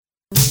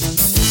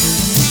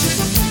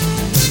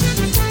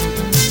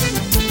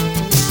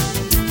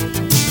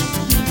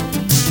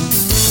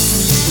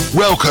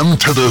Welcome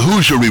to the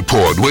Hoosier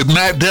Report with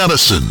Matt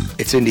Dennison.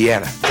 It's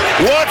Indiana.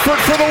 Watford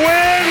for the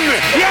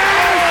win!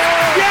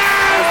 Yes! Yes!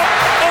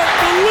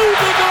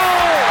 Unbelievable!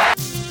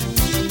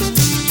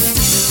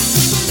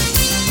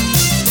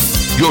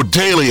 Your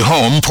daily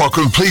home for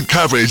complete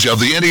coverage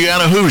of the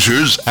Indiana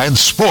Hoosiers and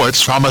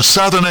sports from a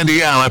Southern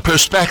Indiana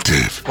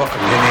perspective. Welcome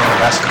to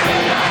Indiana basketball.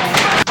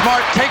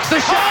 Smart takes the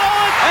shot,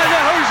 and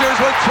the Hoosiers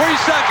with 3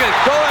 seconds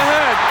go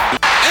ahead.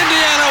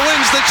 Indiana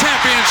wins the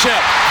championship.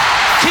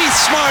 Keith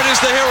Smart is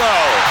the hero.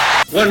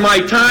 When my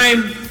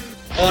time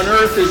on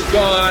earth is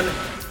gone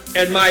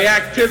and my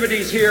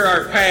activities here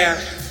are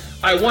past,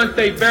 I want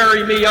they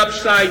bury me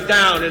upside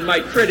down and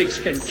my critics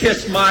can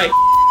kiss my...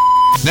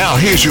 Now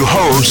here's your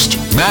host,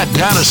 Matt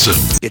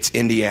Dennison. It's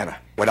Indiana,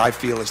 what I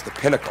feel is the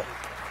pinnacle,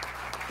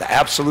 the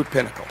absolute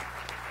pinnacle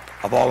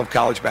of all of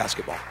college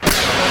basketball.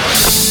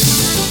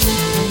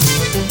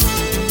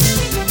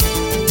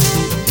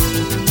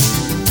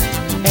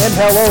 And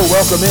hello,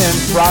 welcome in.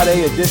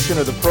 Friday edition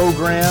of the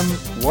program.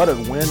 What a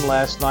win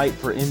last night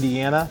for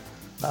Indiana.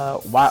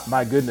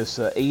 My goodness,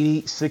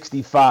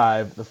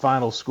 80-65, the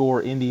final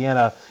score,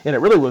 Indiana. And it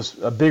really was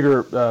a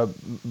bigger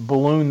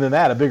balloon than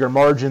that, a bigger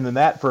margin than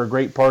that for a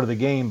great part of the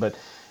game. But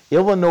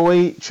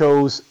Illinois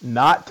chose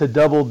not to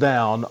double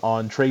down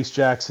on Trace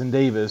Jackson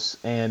Davis,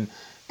 and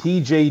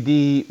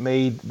TJD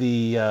made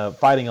the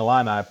Fighting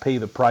Illini pay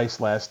the price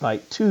last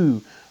night.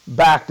 2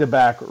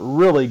 back-to-back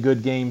really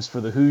good games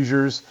for the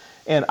Hoosiers.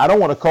 And I don't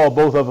want to call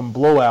both of them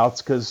blowouts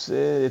because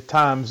at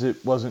times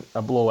it wasn't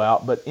a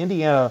blowout, but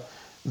Indiana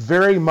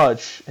very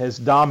much has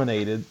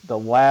dominated the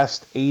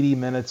last 80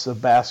 minutes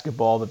of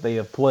basketball that they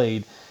have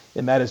played,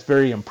 and that is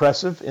very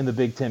impressive in the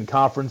Big Ten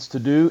Conference to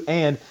do.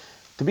 And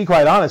to be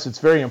quite honest, it's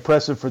very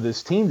impressive for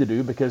this team to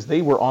do because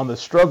they were on the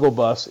struggle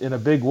bus in a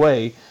big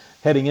way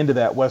heading into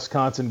that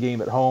Wisconsin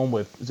game at home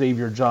with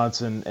Xavier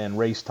Johnson and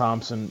Race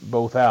Thompson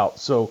both out.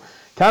 So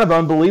kind of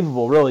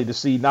unbelievable, really, to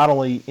see not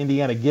only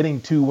Indiana getting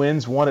 2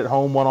 wins, one at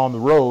home, one on the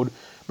road,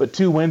 but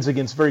 2 wins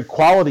against very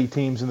quality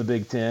teams in the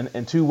Big Ten,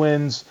 and 2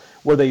 wins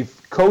where they've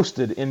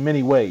coasted in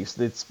many ways.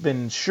 It's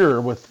been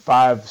sure with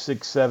 5,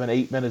 6, 7,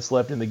 8 minutes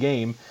left in the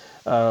game,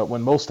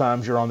 when most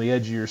times you're on the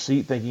edge of your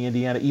seat thinking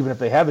Indiana, even if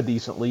they have a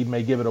decent lead,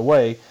 may give it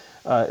away.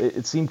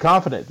 It seemed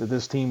confident that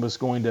this team was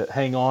going to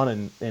hang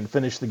on and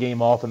finish the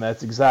game off, and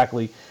that's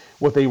exactly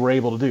what they were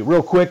able to do.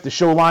 Real quick, the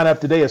show lineup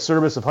today, a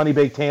service of Honey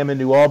Baked Ham in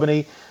New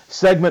Albany.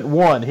 Segment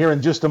 1, here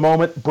in just a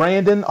moment,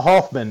 Brandon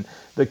Hoffman,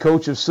 the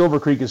coach of Silver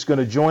Creek, is going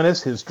to join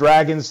us. His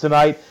Dragons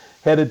tonight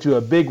headed to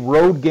a big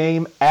road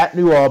game at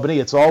New Albany.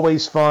 It's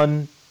always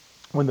fun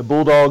when the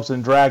Bulldogs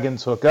and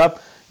Dragons hook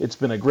up. It's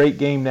been a great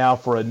game now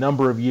for a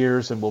number of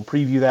years, and we'll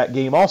preview that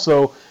game.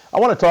 Also, I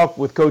want to talk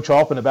with Coach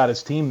Hoffman about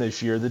his team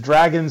this year. The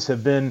Dragons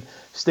have been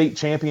state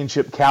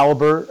championship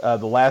caliber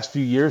the last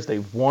few years.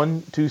 They've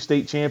won 2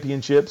 state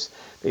championships.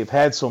 They've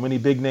had so many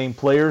big-name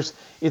players.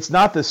 It's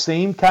not the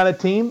same kind of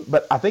team,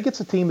 but I think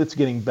it's a team that's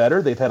getting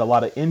better. They've had a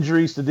lot of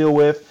injuries to deal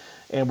with,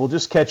 and we'll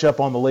just catch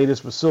up on the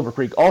latest with Silver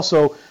Creek.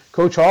 Also,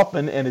 Coach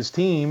Hoffman and his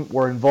team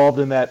were involved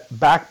in that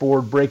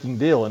backboard-breaking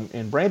deal,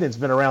 and Brandon's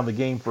been around the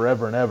game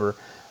forever and ever.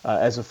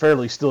 As a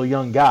fairly still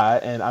young guy,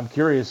 and I'm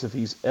curious if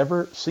he's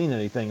ever seen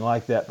anything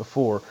like that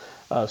before.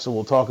 So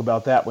we'll talk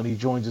about that when he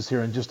joins us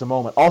here in just a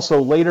moment. Also,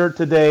 later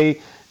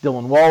today,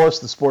 Dylan Wallace,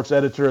 the sports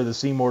editor of the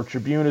Seymour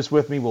Tribune, is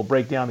with me. We'll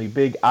break down the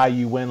big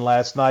IU win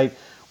last night.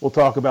 We'll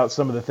talk about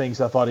some of the things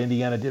I thought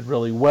Indiana did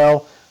really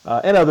well,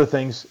 and other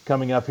things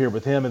coming up here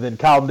with him. And then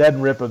Kyle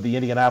Nedenrip of the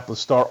Indianapolis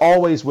Star,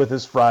 always with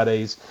us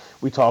Fridays.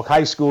 We talk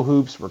high school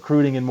hoops,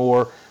 recruiting, and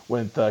more.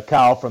 With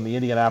Kyle from the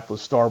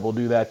Indianapolis Star. We'll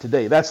do that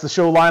today. That's the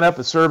show lineup,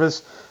 a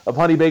service of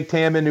Honey Baked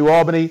Ham in New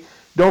Albany.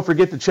 Don't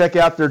forget to check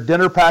out their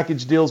dinner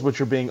package deals, which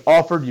are being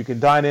offered. You can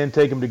dine in,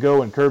 take them to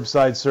go, and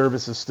curbside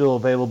service is still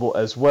available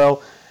as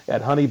well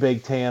at Honey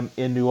Baked Ham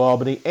in New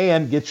Albany.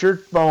 And get your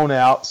phone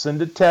out,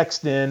 send a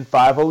text in,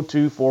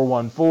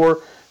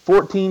 502-414-1450,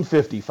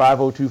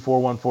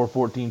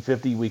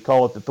 502-414-1450. We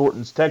call it the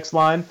Thornton's text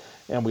line.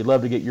 And we'd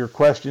love to get your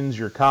questions,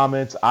 your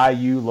comments,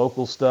 IU,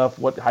 local stuff.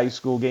 What high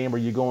school game are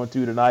you going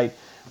to tonight?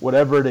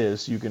 Whatever it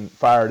is, you can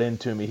fire it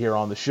into me here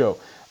on the show.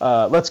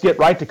 Let's get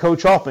right to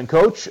Coach Hoffman.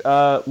 Coach,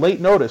 late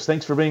notice.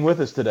 Thanks for being with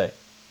us today.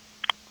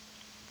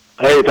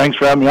 Hey, thanks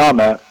for having me on,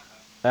 Matt.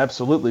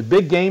 Absolutely.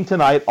 Big game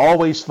tonight.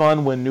 Always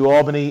fun when New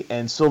Albany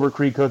and Silver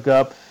Creek hook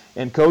up.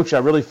 And, Coach, I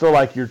really feel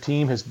like your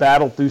team has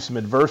battled through some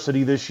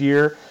adversity this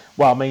year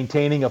while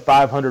maintaining a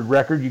 500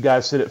 record. You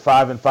guys sit at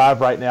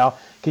 5-5 right now.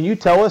 Can you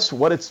tell us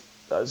what it's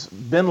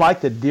been like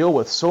to deal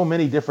with so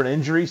many different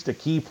injuries to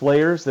key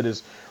players that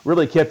has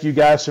really kept you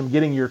guys from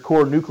getting your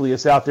core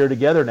nucleus out there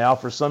together now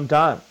for some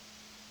time?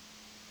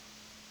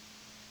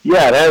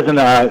 Yeah, it hasn't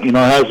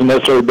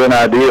necessarily been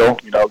ideal,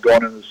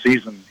 going into the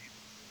season,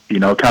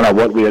 kind of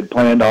what we had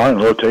planned on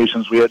and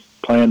rotations we had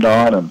planned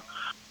on and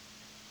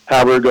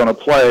how we were going to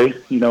play,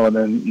 and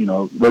then,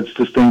 that's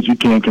just things you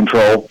can't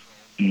control,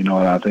 and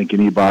I think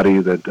anybody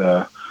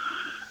that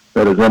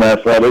is in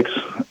athletics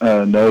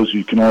knows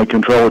you can only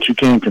control what you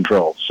can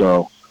control.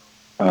 So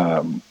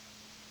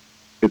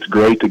it's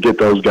great to get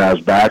those guys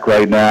back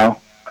right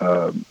now.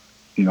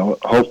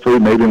 Hopefully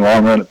maybe in the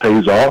long run it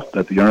pays off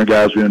that the younger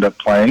guys we end up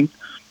playing,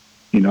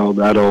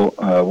 that'll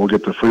we'll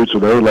get the fruits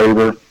of their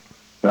labor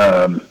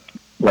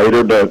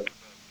later. But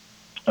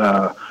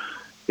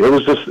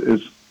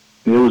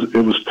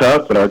it was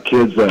tough, but our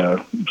kids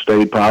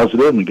stayed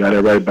positive and we got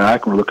everybody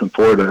back, and we're looking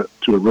forward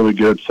to a really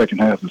good second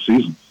half of the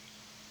season.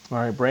 All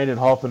right, Brandon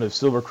Hoffman of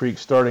Silver Creek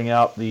starting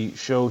out the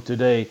show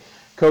today.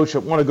 Coach, I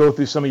want to go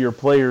through some of your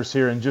players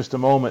here in just a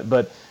moment,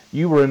 but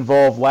you were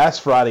involved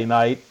last Friday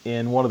night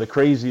in one of the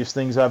craziest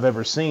things I've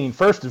ever seen.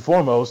 First and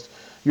foremost,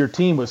 your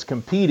team was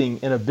competing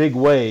in a big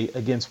way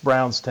against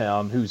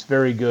Brownstown, who's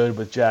very good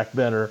with Jack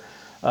Benner.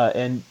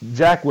 And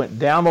Jack went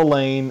down the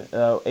lane,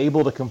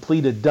 able to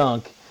complete a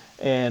dunk,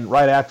 and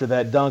right after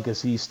that dunk,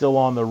 as he's still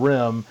on the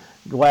rim,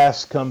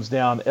 glass comes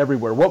down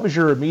everywhere. What was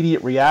your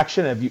immediate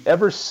reaction? Have you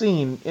ever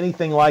seen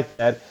anything like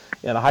that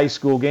in a high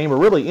school game, or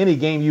really any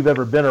game you've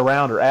ever been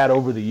around or at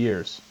over the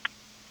years?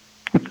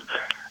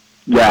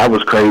 Yeah, it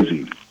was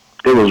crazy.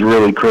 It was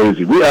really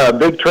crazy. We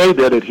Big Trey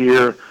did it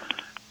here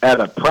at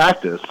a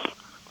practice.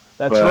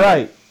 That's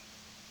right.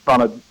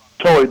 On a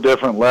totally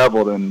different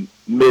level than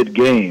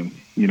mid-game.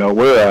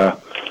 We're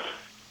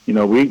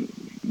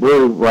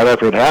right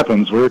after it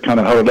happens, we're kind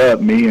of huddled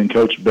up, me and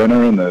Coach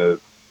Benner and the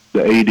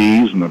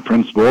ADs and the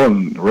principal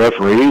and the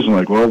referees, and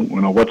like, well,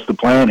 what's the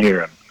plan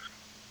here? And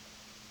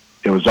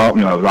it was all,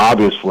 it was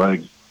obvious.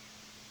 Like,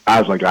 I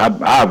was like, I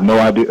have no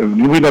idea.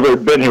 We've never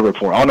been here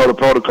before. I don't know the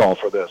protocol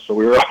for this. So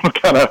we were all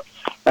kind of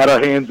had our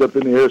hands up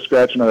in the air,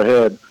 scratching our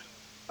head.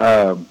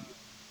 I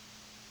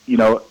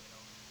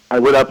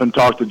went up and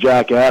talked to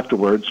Jack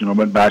afterwards.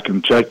 Went back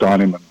and checked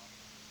on him, and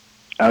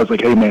I was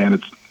like, hey man,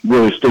 it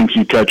really stinks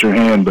you cut your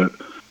hand, but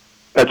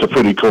that's a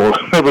pretty cool.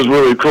 It was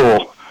really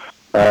cool.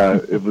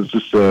 It was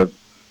just there's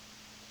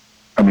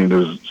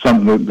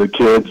something that the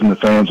kids and the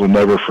fans will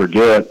never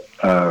forget.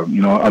 On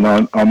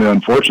the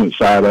unfortunate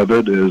side of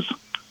it is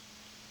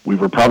we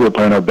were probably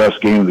playing our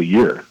best game of the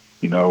year.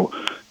 You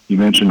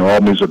mentioned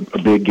Albany's a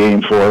big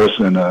game for us,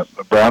 and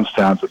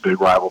Brownstown's a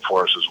big rival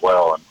for us as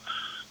well.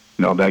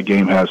 And that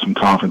game has some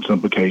conference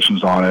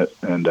implications on it.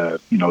 And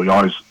you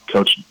always,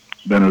 Coach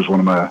Benner's one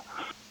of my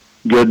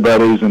good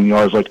buddies, and you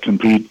always like to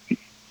compete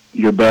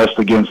your best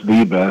against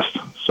the best.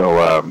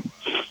 So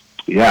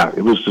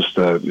it was just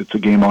it's a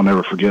game I'll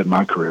never forget in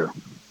my career.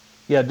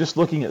 Yeah, just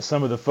looking at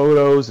some of the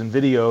photos and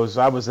videos,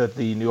 I was at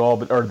the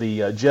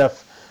the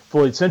Jeff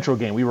Floyd Central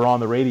game. We were on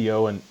the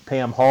radio, and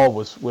Pam Hall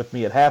was with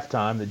me at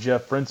halftime, the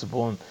Jeff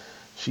principal, and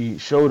she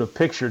showed a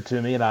picture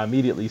to me, and I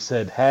immediately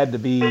said, had to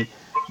be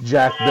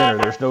Jack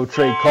Benner. There's no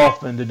Trey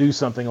Kaufman to do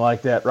something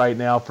like that right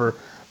now for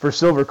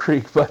Silver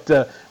Creek.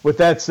 But with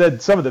that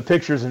said, some of the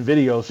pictures and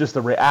videos, just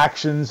the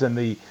reactions and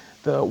the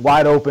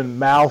wide open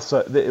mouths,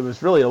 it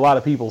was really a lot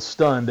of people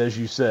stunned, as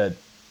you said.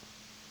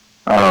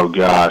 Oh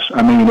gosh,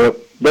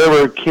 there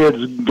were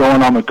kids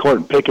going on the court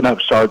and picking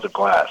up shards of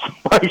glass.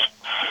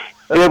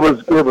 It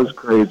was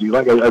crazy.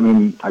 I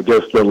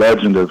guess the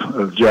legend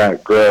of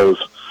Jack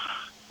grows.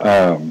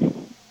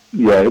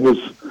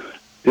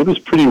 It was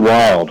pretty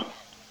wild.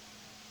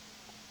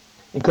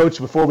 And Coach,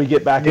 before we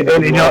get back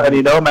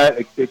into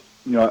Matt,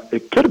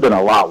 it could have been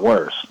a lot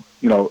worse.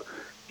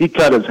 He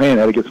cut his hand,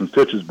 had to get some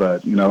stitches,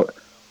 but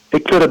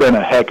it could have been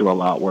a heck of a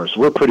lot worse.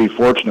 We're pretty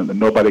fortunate that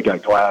nobody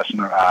got glass in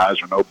their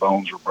eyes or no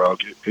bones were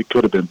broke. It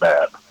could have been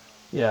bad.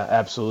 Yeah,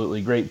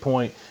 absolutely. Great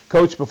point.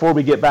 Coach, before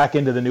we get back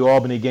into the New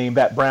Albany game,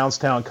 that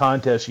Brownstown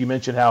contest, you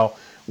mentioned how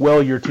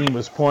well your team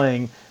was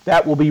playing.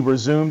 That will be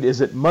resumed. Is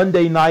it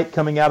Monday night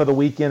coming out of the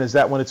weekend? Is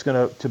that when it's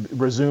going to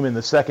resume in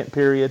the second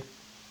period?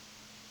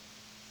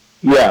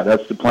 Yeah,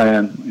 that's the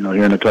plan.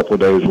 Here in a couple of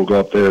days, we'll go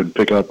up there and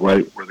pick up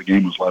right where the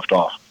game was left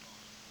off.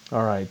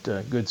 All right,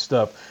 good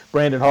stuff.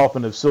 Brandon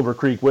Hoffman of Silver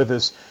Creek with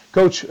us.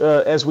 Coach,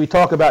 as we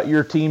talk about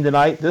your team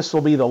tonight, this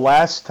will be the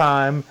last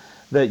time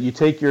that you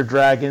take your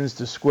Dragons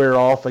to square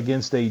off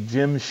against a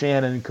Jim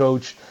Shannon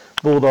coach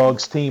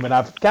Bulldogs team. And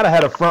I've kind of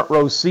had a front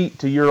row seat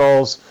to your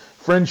all's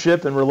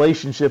friendship and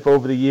relationship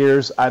over the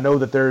years. I know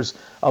that there's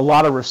a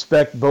lot of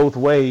respect both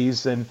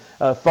ways. And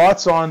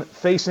thoughts on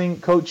facing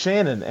Coach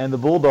Shannon and the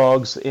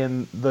Bulldogs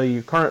in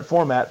the current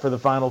format for the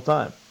final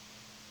time?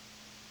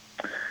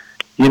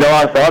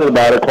 I thought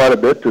about it quite a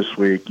bit this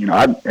week.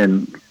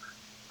 And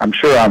I'm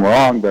sure I'm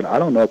wrong, but I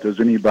don't know if there's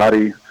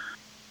anybody,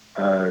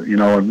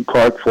 in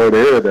Clark, Florida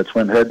area that's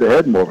went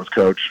head-to-head more with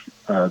Coach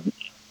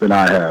than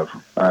I have.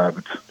 I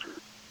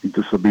think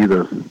this will be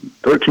the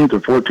 13th or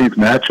 14th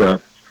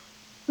matchup.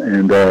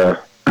 And,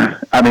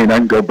 I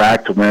can go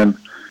back to when,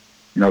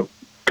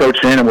 Coach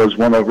Shannon was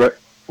one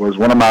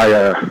of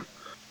my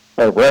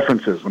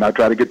references when I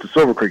tried to get the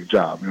Silver Creek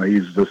job.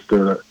 He's just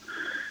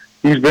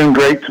he's been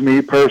great to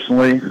me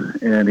personally,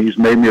 and he's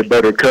made me a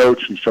better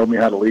coach and showed me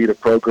how to lead a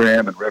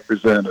program and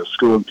represent a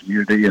school and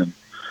community and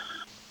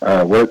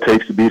what it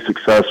takes to be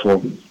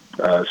successful.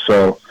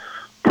 So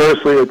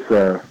personally, it's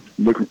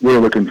we're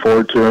looking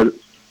forward to it,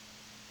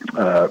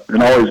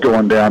 and always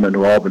going down to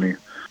New Albany.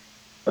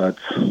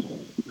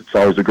 It's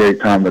always a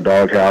great time in the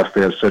Doghouse. They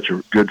have such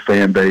a good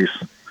fan base.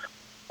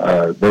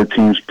 Their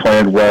team's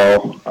playing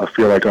well. I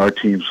feel like our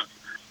team's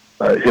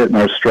hitting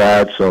our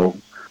stride. So,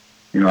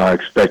 I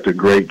expect a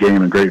great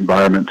game and great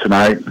environment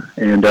tonight.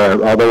 And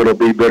although it'll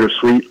be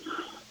bittersweet,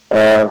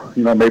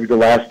 maybe the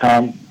last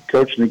time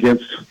coaching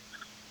against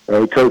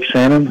Coach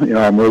Shannon,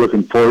 I'm really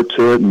looking forward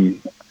to it,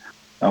 and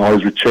I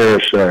always would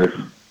cherish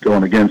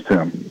going against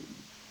him.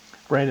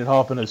 Brandon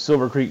Hoffman of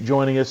Silver Creek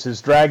joining us.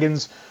 His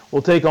Dragons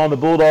will take on the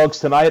Bulldogs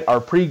tonight.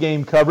 Our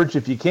pregame coverage,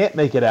 if you can't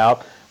make it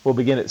out, will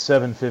begin at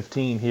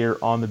 7:15 here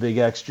on the Big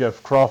X.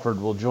 Jeff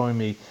Crawford will join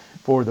me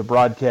for the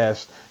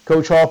broadcast.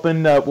 Coach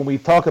Hoffman, when we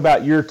talk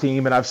about your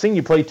team, and I've seen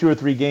you play 2 or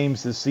 3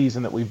 games this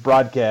season that we've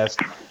broadcast,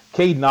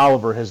 Caden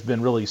Oliver has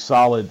been really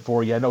solid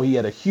for you. I know he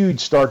had a huge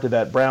start to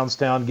that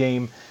Brownstown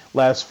game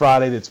last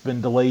Friday that's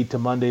been delayed to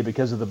Monday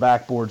because of the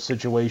backboard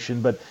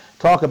situation. But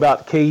talk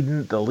about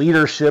Caden, the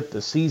leadership,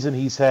 the season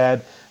he's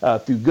had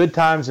through good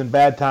times and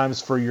bad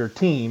times for your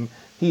team.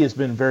 He has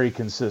been very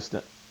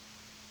consistent.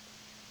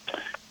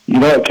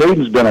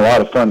 Caden's been a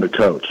lot of fun to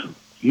coach.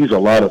 He's a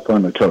lot of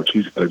fun to coach.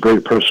 He's got a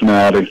great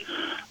personality.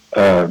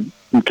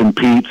 He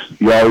competes.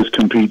 He always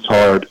competes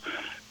hard.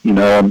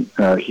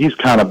 He's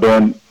kind of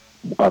been,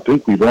 I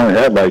think we've only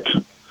had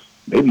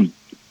maybe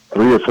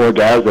 3 or 4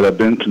 guys that have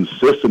been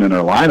consistent in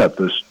our lineup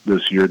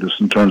this year, just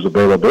in terms of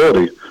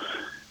availability.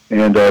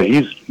 And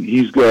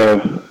he's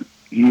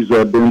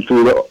been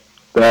through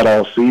that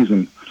all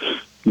season,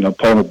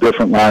 playing with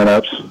different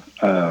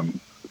lineups.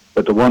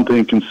 But the one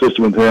thing consistent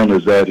with him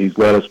is that he's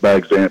led us by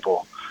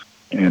example.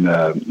 And,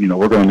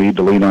 we're going to need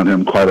to lean on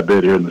him quite a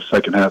bit here in the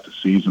second half of the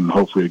season, and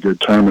hopefully a good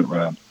tournament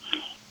run.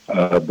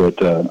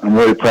 But I'm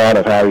really proud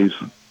of how he's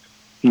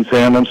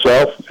handled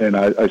himself, and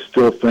I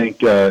still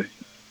think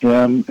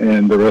him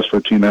and the rest of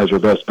our team has our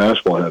best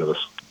basketball ahead of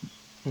us.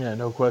 Yeah,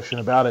 no question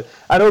about it.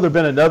 I know there have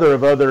been another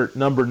of other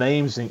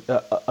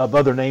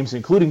names,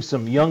 including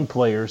some young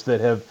players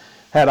that have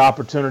had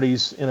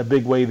opportunities in a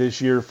big way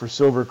this year for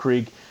Silver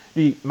Creek.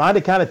 Do you mind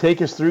to kind of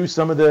take us through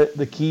some of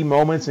the key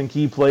moments and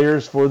key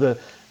players for the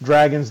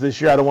Dragons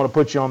this year? I don't want to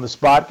put you on the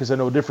spot because I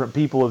know different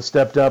people have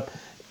stepped up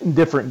in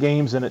different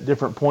games and at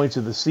different points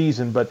of the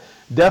season, but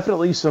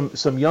definitely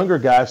some younger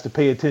guys to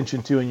pay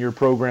attention to in your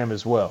program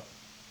as well.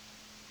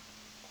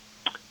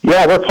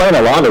 Yeah, we're playing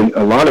a lot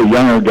of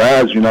younger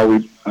guys.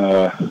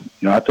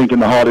 I think in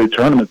the holiday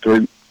tournament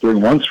during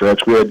one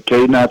stretch we had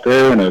Caden out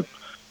there and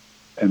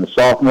a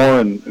sophomore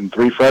and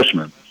 3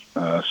 freshmen.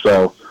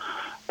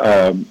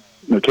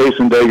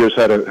 Kason Dagers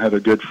had a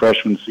good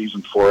freshman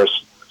season for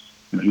us.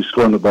 He's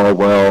scoring the ball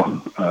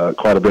well,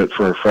 quite a bit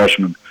for a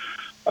freshman.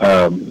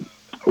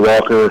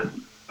 Walker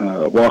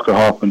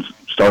Hoffman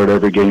started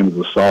every game as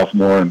a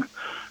sophomore, and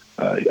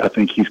I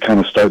think he's kind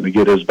of starting to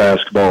get his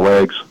basketball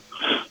legs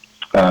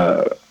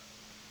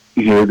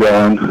here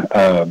going.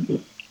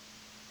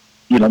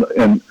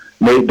 And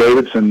Nate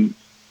Davidson,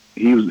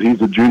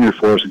 he's a junior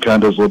for us and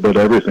kind of does a little bit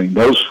of everything.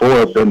 Those 4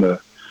 have been the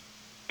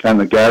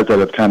kind of guys that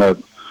have kind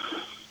of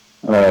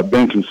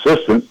been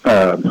consistent.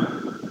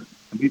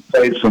 We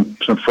played some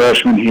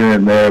freshmen here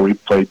and there. We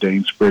played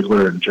Dane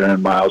Sprigler and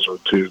Jaron Miles, or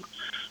 2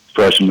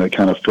 freshmen that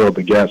kind of filled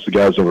the gaps, the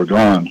guys that were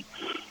gone.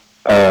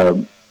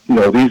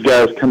 These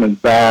guys coming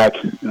back,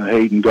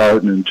 Hayden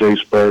Garten and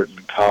Jace Burton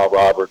and Kyle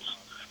Roberts.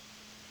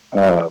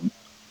 I'm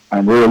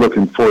really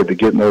looking forward to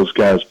getting those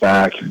guys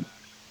back and,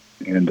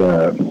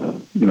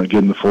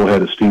 getting the full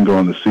head of steam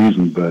going this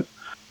season. But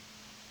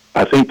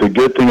I think the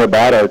good thing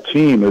about our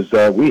team is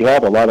that we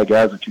have a lot of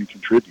guys that can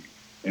contribute.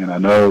 And I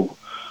know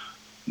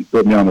you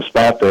put me on the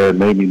spot there and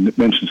made me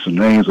mention some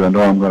names. I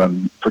know I'm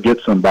going to forget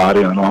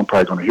somebody. I know I'm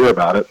probably going to hear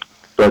about it.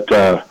 But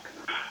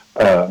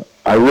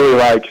I really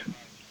like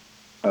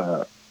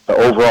the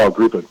overall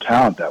group of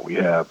talent that we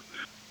have.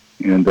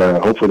 And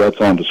hopefully that's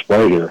on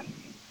display here.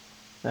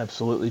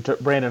 Absolutely.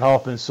 Brandon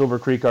Hoffman, Silver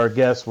Creek, our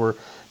guest. We're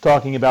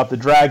talking about the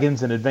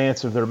Dragons in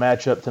advance of their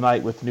matchup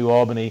tonight with New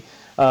Albany.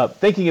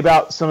 Thinking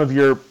about some of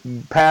your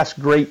past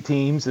great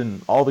teams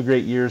and all the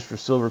great years for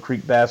Silver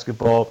Creek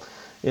basketball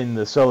in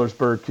the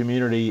Sellersburg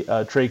community,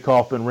 Trey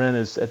Kaufman-Wren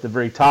is at the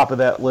very top of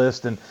that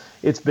list, and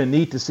it's been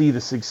neat to see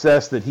the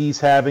success that he's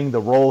having, the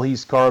role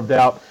he's carved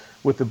out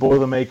with the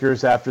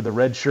Boilermakers after the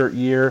redshirt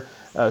year.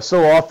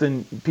 So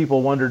often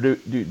people wonder, do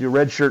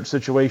redshirt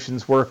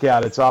situations work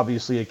out? It's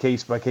obviously a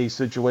case-by-case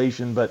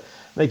situation, but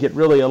I think it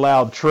really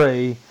allowed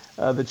Trey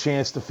the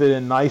chance to fit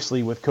in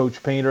nicely with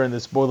Coach Painter and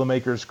this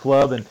Boilermakers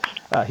club, and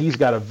he's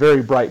got a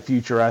very bright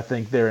future, I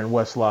think, there in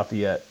West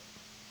Lafayette.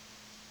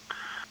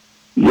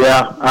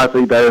 Yeah, I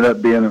think that ended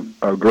up being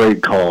a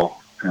great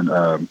call. And,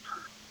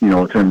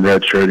 with him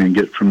redshirting,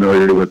 get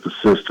familiar with the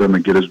system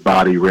and get his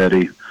body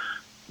ready.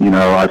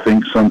 I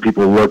think some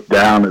people look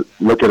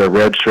at a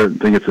red shirt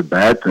and think it's a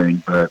bad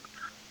thing, but,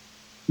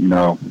 you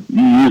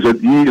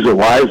use it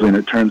wisely, and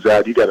it turns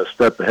out you got a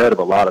step ahead of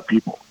a lot of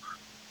people.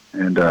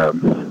 And,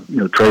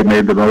 Trey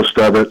made the most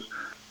of it,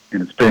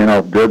 and it's paying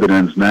off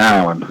dividends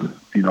now. And,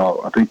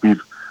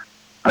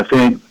 I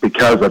think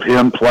because of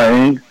him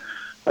playing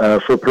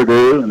for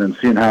Purdue and then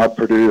seeing how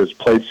Purdue has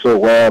played so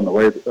well and the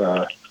way,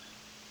 the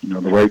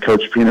way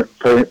Coach Painter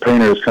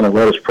has kind of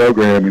led his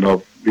program,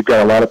 we've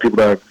got a lot of people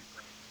that have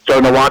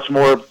starting to watch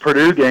more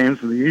Purdue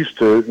games than they used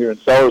to here in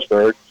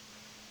Sellersburg.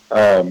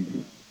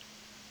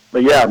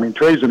 But yeah, I mean,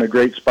 Trey's in a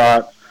great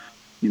spot.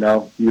 You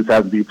know, he would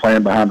have to be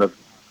playing behind the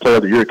Player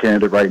of the Year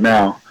candidate right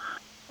now.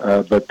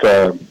 But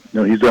you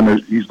know, he's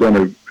done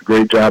a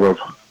great job of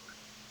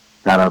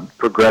kind of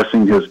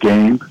progressing his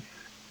game,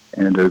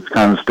 and it's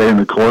kind of staying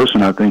the course.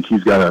 And I think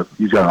he's got an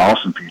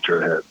awesome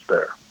future ahead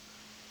there.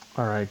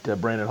 All right,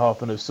 Brandon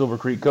Hoffman of Silver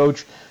Creek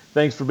coach.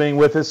 Thanks for being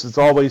with us. It's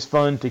always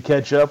fun to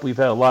catch up. We've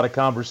had a lot of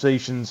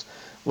conversations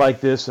like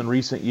this in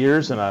recent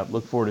years, and I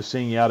look forward to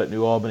seeing you out at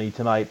New Albany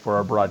tonight for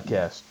our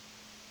broadcast.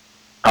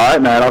 All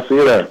right, Matt. I'll see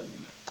you there.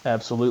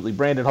 Absolutely.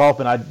 Brandon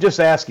Hoffman, I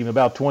just asked him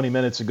about 20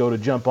 minutes ago to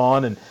jump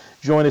on and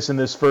join us in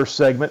this first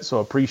segment, so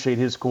appreciate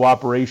his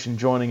cooperation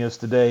joining us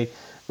today.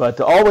 But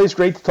always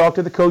great to talk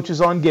to the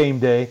coaches on game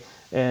day.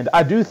 And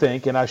I do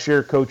think, and I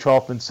share Coach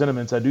Hoffman's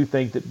sentiments, I do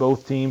think that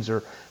both teams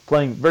are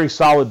playing very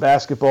solid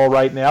basketball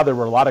right now. There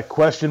were a lot of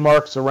question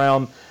marks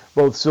around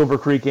both Silver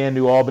Creek and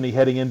New Albany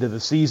heading into the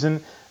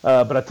season.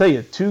 But I tell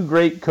you, two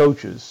great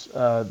coaches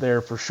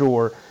there for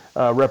sure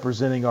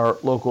representing our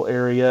local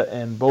area,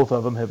 and both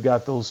of them have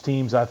got those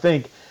teams, I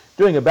think,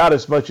 doing about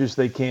as much as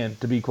they can,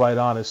 to be quite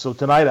honest. So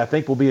tonight I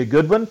think will be a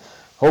good one,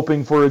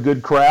 hoping for a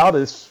good crowd.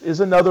 This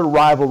is another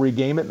rivalry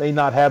game. It may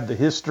not have the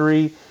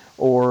history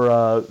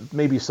or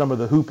maybe some of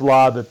the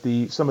hoopla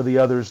that some of the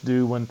others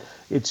do when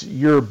it's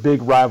your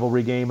big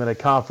rivalry game and a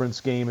conference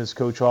game, as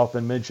Coach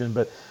Hoffman mentioned.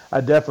 But I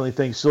definitely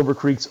think Silver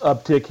Creek's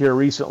uptick here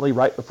recently,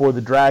 right before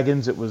the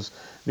Dragons, it was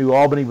New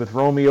Albany with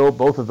Romeo.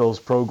 Both of those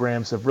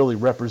programs have really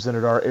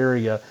represented our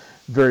area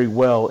very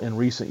well in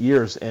recent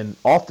years, and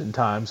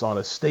oftentimes on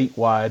a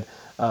statewide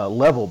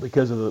level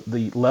because of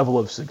the level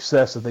of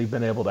success that they've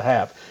been able to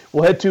have.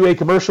 We'll head to a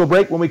commercial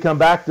break. When we come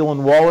back,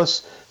 Dylan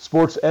Wallace,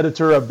 sports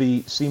editor of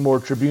the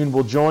Seymour Tribune,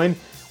 will join.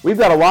 We've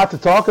got a lot to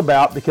talk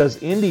about because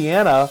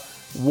Indiana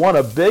won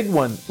a big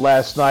one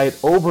last night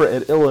over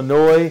at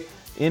Illinois.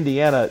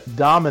 Indiana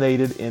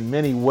dominated in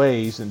many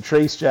ways, and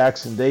Trace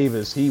Jackson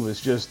Davis, he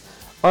was just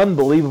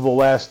unbelievable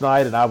last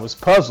night, and I was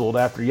puzzled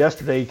after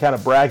yesterday kind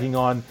of bragging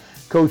on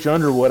Coach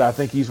Underwood. I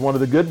think he's one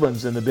of the good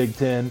ones in the Big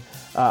Ten.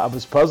 I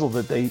was puzzled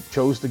that they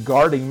chose to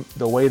guard him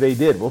the way they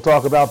did. We'll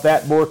talk about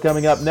that more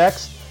coming up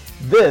next.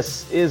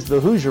 This is the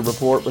Hoosier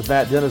Report with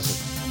Matt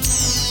Dennison.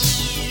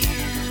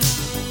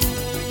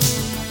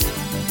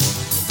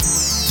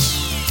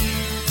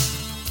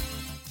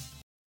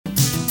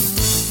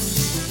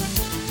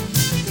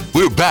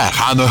 We're back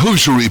on the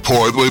Hoosier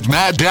Report with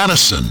Matt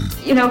Dennison.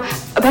 You know,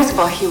 a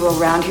basketball hero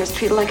around here is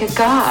treated like a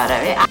god.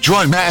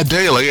 Join Matt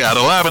daily at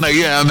 11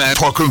 a.m.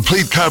 for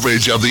complete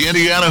coverage of the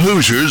Indiana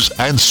Hoosiers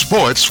and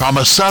sports from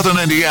a Southern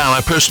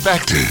Indiana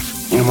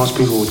perspective. You know, most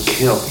people would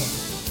kill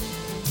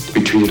to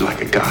be treated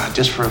like a god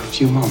just for a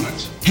few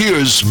moments.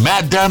 Here's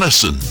Matt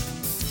Dennison.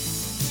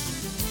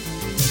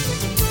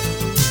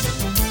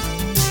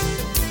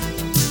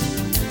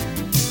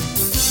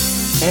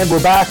 And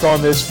we're back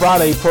on this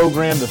Friday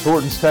program. The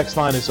Thornton's text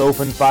line is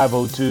open,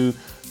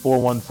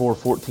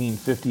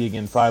 502-414-1450.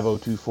 Again,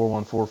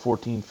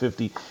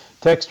 502-414-1450.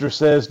 Texter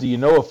says, do you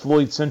know if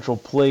Floyd Central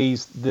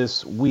plays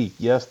this week?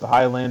 Yes, the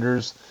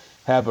Highlanders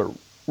have a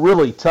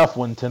really tough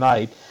one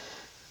tonight.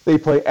 They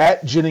play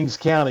at Jennings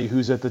County,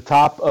 who's at the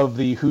top of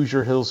the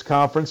Hoosier Hills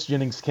Conference.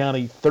 Jennings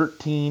County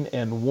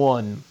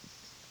 13-1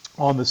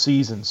 on the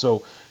season.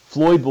 So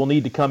Floyd will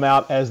need to come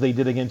out as they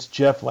did against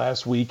Jeff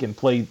last week and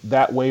play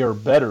that way or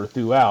better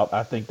throughout,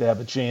 I think, to have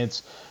a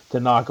chance to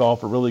knock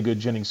off a really good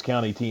Jennings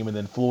County team. And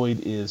then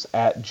Floyd is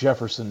at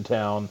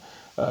Jeffersontown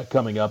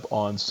coming up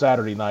on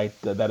Saturday night.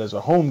 That is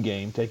a home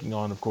game, taking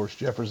on, of course,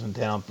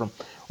 Jeffersontown from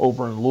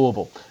over in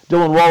Louisville.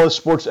 Dylan Wallace,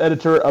 sports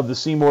editor of the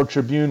Seymour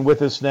Tribune,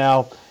 with us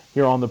now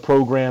here on the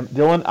program.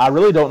 Dylan, I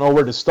really don't know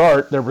where to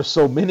start. There were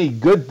so many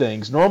good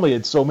things. Normally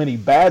it's so many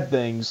bad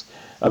things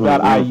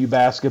about IU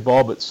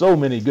basketball, but so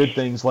many good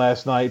things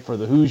last night for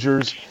the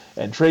Hoosiers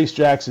and Trace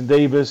Jackson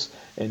Davis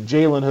and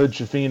Jalen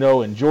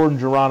Hood-Schifino and Jordan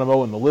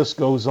Geronimo, and the list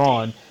goes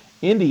on.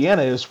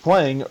 Indiana is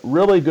playing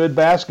really good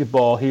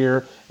basketball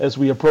here as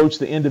we approach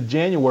the end of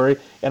January,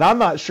 and I'm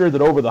not sure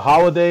that over the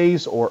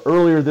holidays or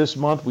earlier this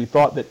month we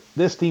thought that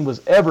this team was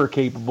ever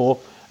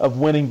capable of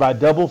winning by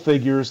double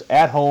figures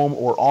at home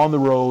or on the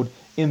road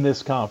in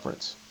this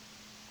conference.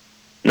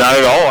 Not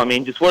at all. I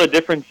mean, just what a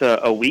difference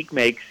a week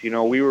makes. You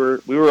know, we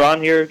were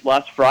on here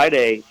last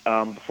Friday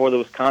before the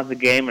Wisconsin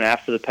game and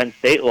after the Penn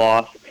State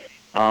loss,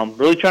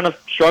 really trying to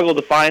struggle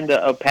to find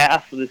a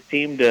path for this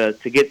team to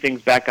get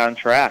things back on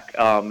track.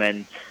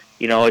 And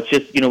you know, it's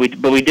just, you know,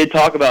 we did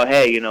talk about,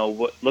 hey, you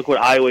know, look what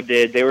Iowa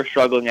did. They were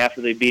struggling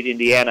after they beat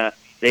Indiana.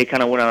 They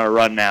kind of went on a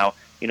run now.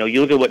 You know, you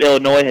look at what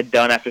Illinois had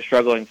done after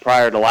struggling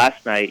prior to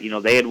last night. You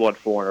know, they had won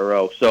 4 in a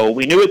row. So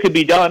we knew it could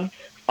be done.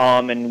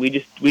 And we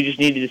just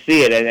needed to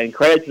see it. And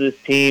credit to this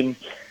team,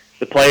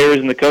 the players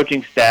and the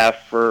coaching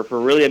staff for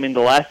really, I mean,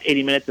 the last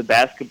 80 minutes of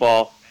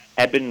basketball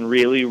have been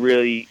really,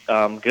 really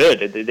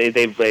good.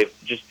 They've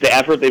just the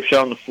effort they've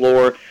shown on the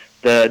floor,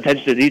 the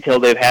attention to detail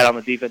they've had on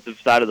the defensive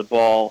side of the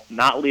ball,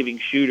 not leaving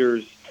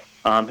shooters,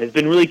 has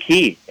been really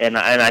key. And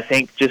I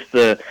think just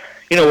the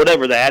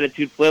whatever, the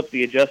attitude flip,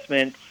 the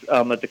adjustments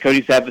that the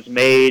coaching staff has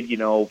made,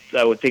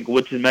 I would think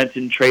Woodson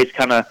mentioned Trace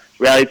kind of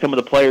rallied some of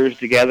the players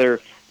together.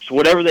 So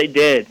whatever they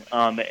did,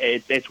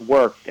 it's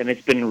worked, and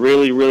it's been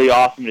really, really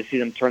awesome to see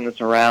them turn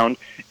this around.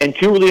 And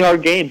 2 really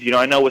hard games.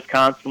 I know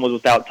Wisconsin was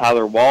without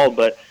Tyler Wall,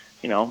 but,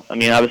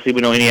 obviously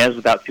we know Indiana's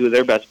without 2 of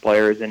their best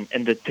players, and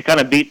to kind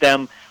of beat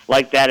them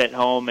like that at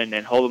home and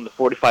hold them to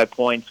 45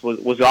 points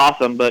was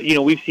awesome. But,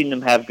 we've seen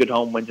them have good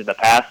home wins in the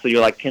past, so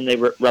you're like, can they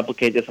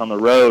replicate this on the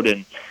road?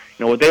 And,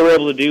 what they were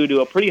able to do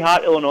to a pretty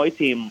hot Illinois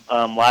team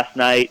last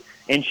night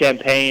in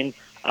Champaign,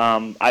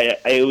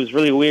 it was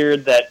really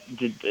weird that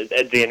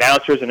the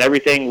announcers and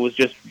everything was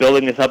just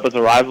building this up as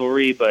a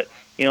rivalry, but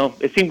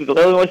it seemed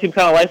Illinois seemed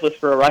kind of lifeless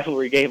for a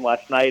rivalry game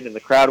last night, and the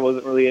crowd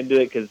wasn't really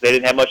into it because they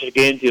didn't have much to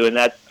get into. And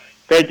that's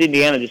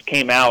Indiana just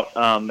came out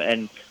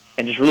and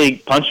just really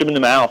punched them in the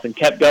mouth and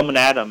kept coming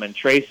at them. And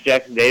Trace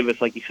Jackson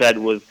Davis, like you said,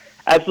 was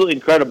absolutely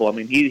incredible. I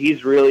mean,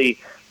 he's really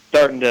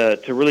starting to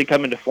really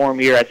come into form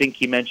here. I think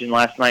he mentioned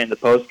last night in the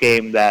post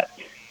game that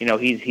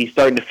he's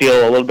starting to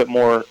feel a little bit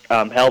more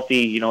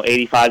healthy,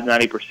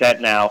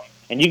 85-90% now.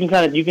 And you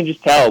can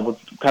just tell with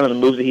kind of the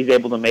moves that he's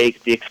able to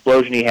make, the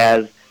explosion he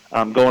has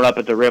going up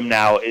at the rim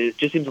now. It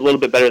just seems a little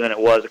bit better than it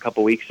was a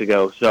couple weeks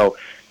ago. So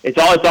it's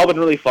all been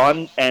really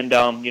fun. And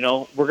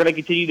we're going to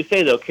continue to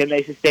say though, can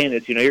they sustain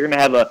this? You're going to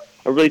have a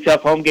really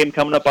tough home game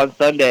coming up on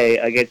Sunday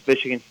against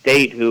Michigan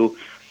State, who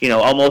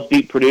almost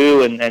beat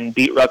Purdue and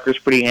beat Rutgers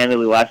pretty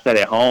handily last night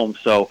at home.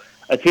 So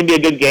it's going to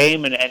be a good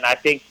game, and I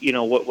think,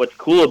 what's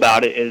cool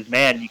about it is,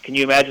 man, can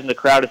you imagine the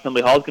crowd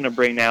Assembly Hall is going to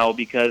bring now?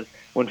 Because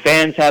when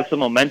fans have some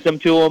momentum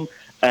to them,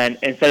 and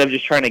instead of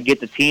just trying to get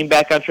the team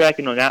back on track,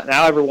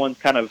 now everyone's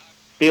kind of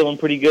feeling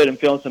pretty good and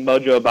feeling some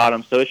mojo about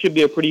them. So it should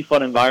be a pretty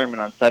fun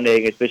environment on Sunday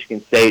against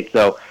Michigan State.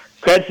 So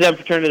credit to them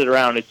for turning it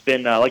around. It's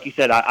been, like you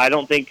said, I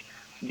don't think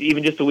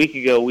even just a week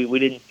ago we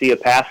didn't see a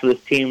path for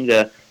this team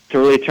to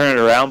really turn it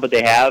around, but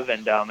they have,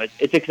 and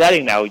it's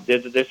exciting now.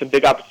 There's some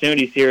big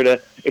opportunities here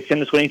to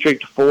extend this winning streak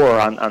to 4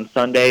 on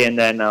Sunday, and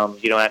then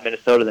at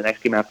Minnesota the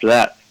next game after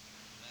that.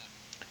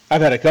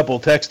 I've had a couple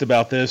of texts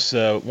about this.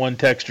 One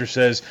texter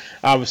says,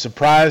 I was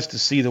surprised to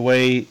see the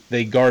way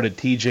they guarded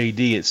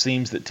TJD. It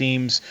seems that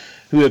teams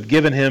who have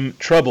given him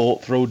trouble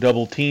throw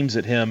double teams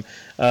at him.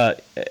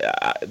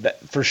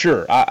 For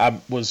sure. I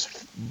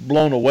was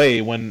blown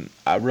away when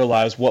I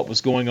realized what was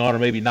going on or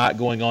maybe not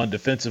going on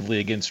defensively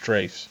against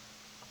Trace.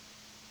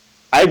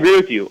 I agree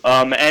with you.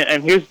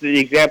 And here's the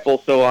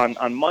example. So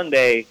on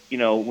Monday,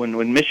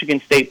 when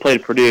Michigan State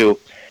played Purdue,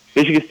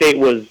 Michigan State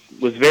was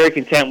very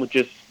content with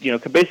just,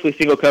 basically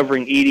single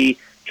covering Edey,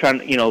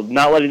 trying,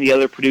 not letting the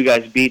other Purdue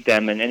guys beat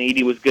them, and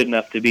Edey was good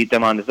enough to beat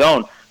them on his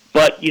own.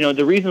 But,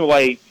 the reason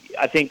why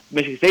I think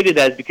Michigan State did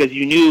that is because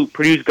you knew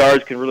Purdue's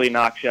guards can really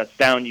knock shots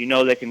down.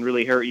 They can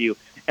really hurt you.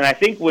 And I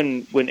think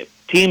when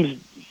teams,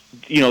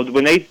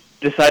 when they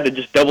decide to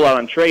just double out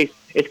on Trace,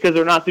 it's because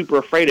they're not super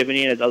afraid of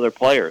Indiana's other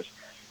players.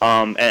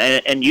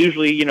 And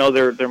usually,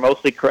 they're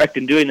mostly correct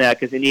in doing that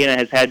because Indiana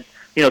has had,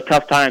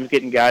 tough times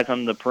getting guys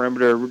on the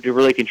perimeter to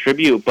really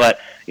contribute. But,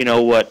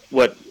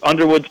 what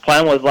Underwood's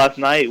plan was last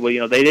night,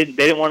 they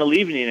didn't want to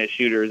leave Indiana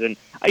shooters. And,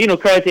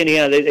 credit to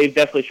Indiana, they've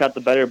definitely shot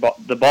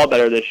the ball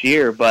better this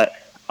year. But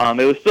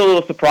it was still a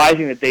little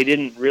surprising that they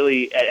didn't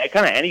really, at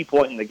kind of any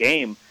point in the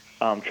game,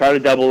 try to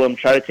double them,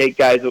 try to take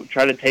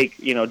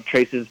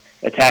Trace's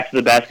attacks to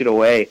the basket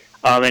away.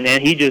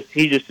 And he just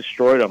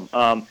destroyed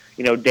them.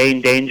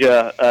 Dane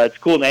Danger, it's a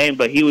cool name,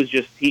 but he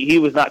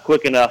was not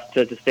quick enough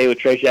to stay with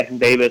Trace Jackson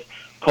Davis.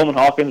 Coleman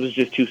Hawkins was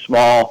just too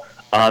small,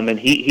 and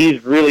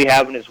he's really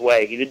having his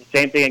way. He did the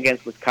same thing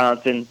against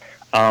Wisconsin.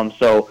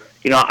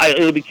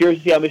 It'll be curious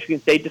to see how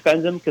Michigan State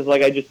defends him, because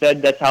like I just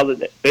said, that's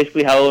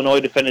basically how Illinois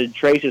defended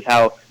Trace is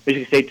how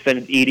Michigan State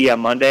defended Edey on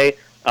Monday.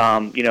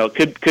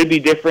 Could be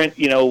different,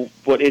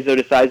 what Izzo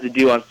decides to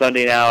do on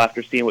Sunday now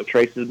after seeing what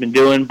Trace has been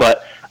doing.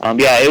 But,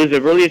 it was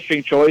a really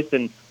interesting choice,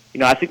 and,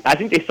 I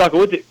think they stuck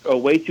with it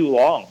way too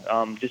long,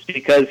 just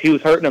because he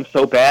was hurting them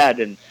so bad.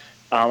 And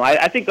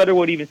I think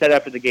Underwood even said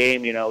after the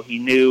game, he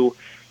knew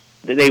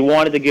that they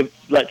wanted to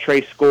let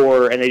Trace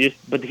score, and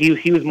but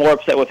he was more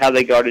upset with how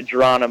they guarded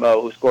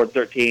Geronimo, who scored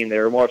 13. They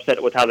were more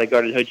upset with how they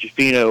guarded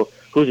Hood-Schifino,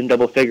 who's in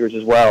double figures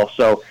as well.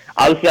 So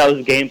obviously that was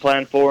a game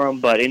plan for him,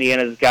 but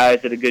Indiana's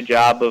guys did a good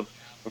job of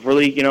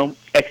really,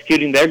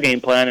 executing their game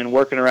plan and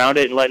working around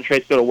it and letting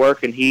Trace go to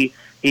work. And he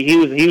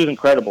was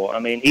incredible. I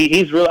mean,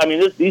 he's really. I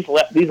mean, these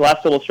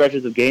last couple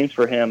stretches of games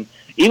for him,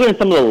 even in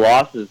some of the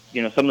losses,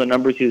 some of the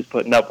numbers he was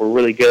putting up were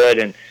really good,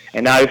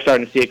 and now you're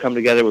starting to see it come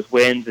together with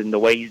wins and the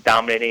way he's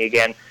dominating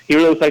again. He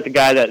really looks like the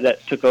guy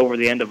that took over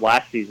the end of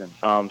last season.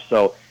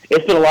 So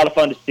it's been a lot of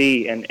fun to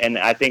see, and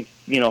I think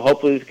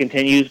hopefully this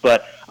continues,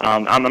 but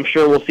I'm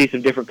sure we'll see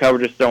some different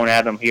coverages thrown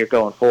at him here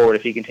going forward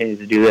if he continues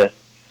to do this.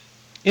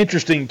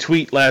 Interesting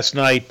tweet last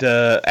night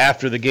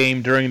after the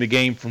game, during the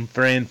game, from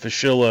Fran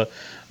Fischilla,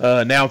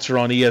 announcer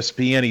on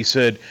ESPN. He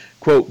said,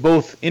 quote,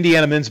 both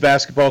Indiana men's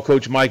basketball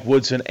coach Mike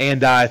Woodson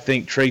and I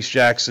think Trace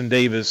Jackson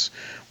Davis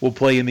will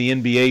play in the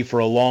NBA for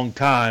a long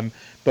time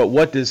but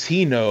what does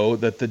he know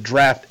that the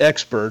draft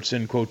experts,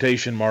 in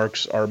quotation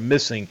marks, are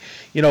missing?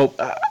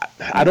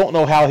 I don't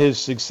know how his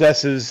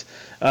successes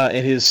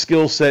and his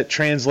skill set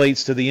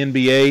translates to the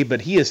NBA,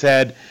 but he has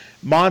had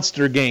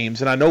monster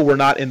games, and I know we're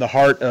not in the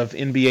heart of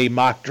NBA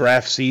mock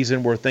draft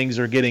season where things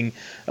are getting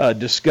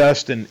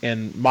discussed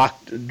and mock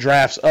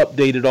drafts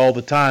updated all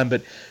the time,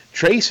 but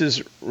Trace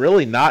is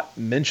really not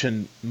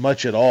mentioned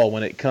much at all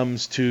when it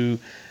comes to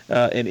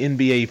an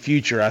NBA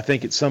future. I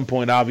think at some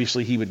point,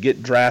 obviously, he would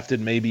get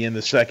drafted maybe in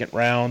the second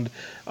round,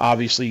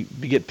 obviously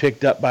get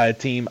picked up by a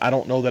team. I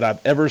don't know that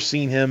I've ever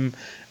seen him,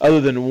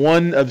 other than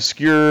one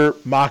obscure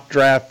mock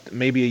draft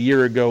maybe a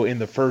year ago in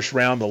the first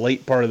round, the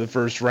late part of the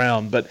first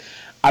round. But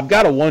I've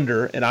got to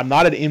wonder, and I'm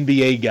not an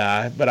NBA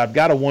guy, but I've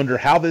got to wonder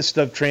how this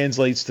stuff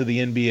translates to the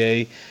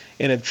NBA,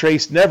 and if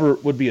Trace never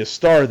would be a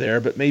star there,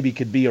 but maybe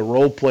could be a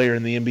role player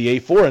in the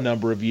NBA for a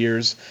number of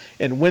years,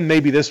 and when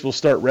maybe this will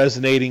start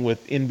resonating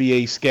with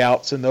NBA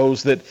scouts and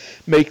those that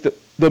make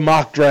the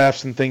mock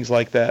drafts and things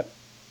like that.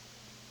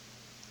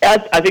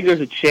 I think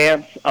there's a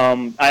chance.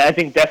 I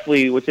think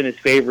definitely what's in his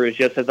favor is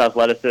just his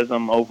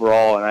athleticism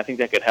overall, and I think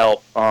that could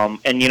help.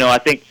 I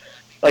think,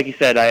 like you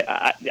said,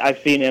 I've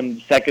seen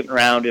him second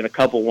round in a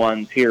couple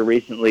ones here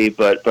recently,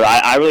 but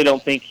I really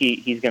don't think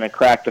he's going to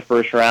crack the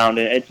first round,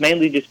 and it's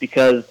mainly just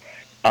because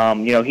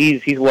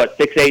he's what,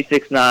 6'8",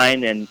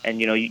 6'9",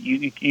 and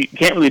you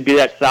can't really be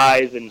that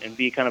size and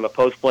be kind of a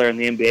post player in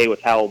the NBA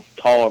with how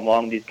tall and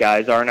long these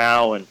guys are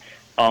now, and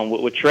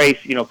with Trace,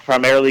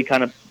 primarily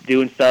kind of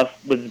doing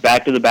stuff with his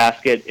back to the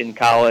basket in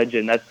college,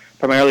 and that's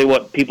primarily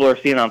what people are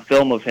seeing on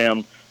film of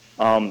him.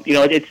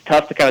 It's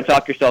tough to kind of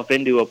talk yourself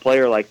into a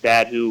player like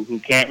that who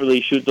can't really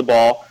shoot the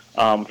ball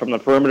from the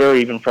perimeter,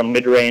 even from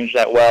mid-range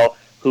that well,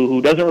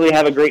 who doesn't really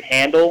have a great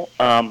handle.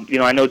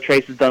 I know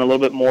Trace has done a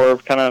little bit more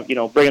of kind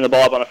of, bringing the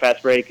ball up on a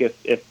fast break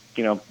if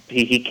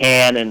he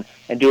can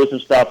and doing some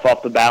stuff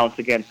off the bounce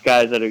against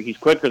guys that he's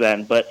quicker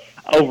than. But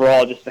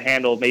overall, just the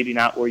handle maybe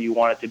not where you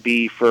want it to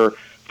be for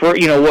what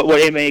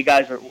NBA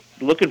guys are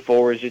looking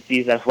for is just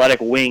these athletic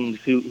wings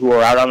who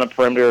are out on the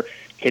perimeter,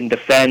 can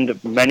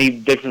defend many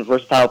different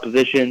versatile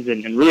positions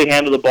and really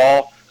handle the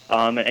ball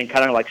and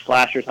kind of like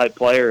slasher type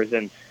players.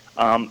 And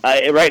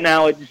right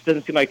now it just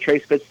doesn't seem like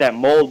Trace fits that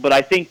mold. But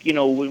I think,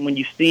 when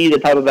you see the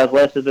type of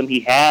athleticism he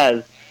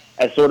has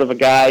as sort of a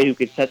guy who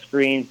could set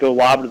screens, go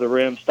lob to the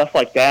rim, stuff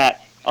like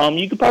that,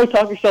 you could probably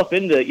talk yourself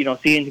into,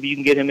 seeing if you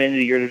can get him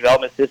into your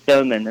development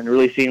system and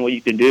really seeing what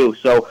you can do.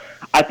 So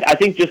I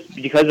think just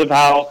because of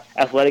how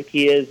athletic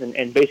he is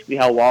and basically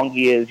how long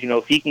he is,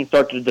 if he can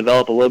start to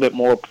develop a little bit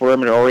more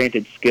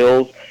perimeter-oriented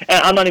skills,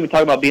 and I'm not even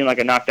talking about being like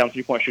a knockdown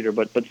three-point shooter,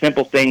 but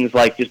simple things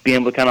like just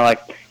being able to kind of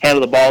like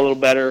handle the ball a little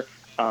better,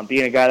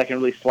 being a guy that can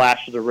really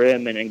slash to the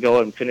rim and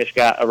go and finish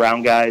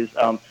around guys,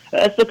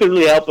 that still could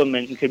really help him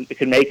and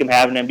could make him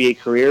have an NBA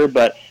career,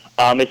 but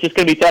it's just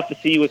going to be tough to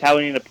see with how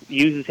he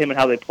uses him and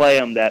how they play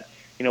him that,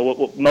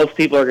 what most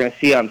people are going to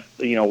see on,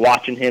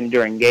 watching him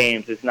during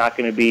games is not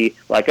going to be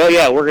like, oh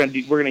yeah, we're going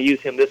to use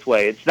him this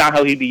way. It's not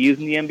how he'd be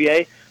using the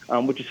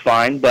NBA, which is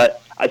fine.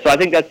 But so I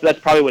think that's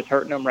probably what's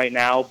hurting him right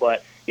now.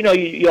 But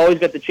you always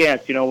get the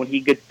chance, when he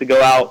gets to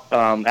go out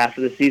after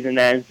the season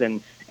ends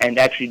and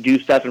actually do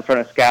stuff in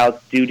front of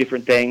scouts, do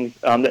different things.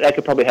 That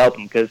could probably help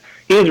him because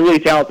he was a really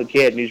talented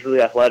kid and he's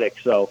really athletic.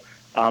 So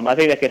I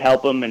think that could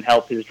help him and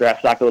help his draft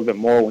stock a little bit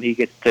more when he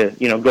gets to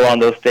go on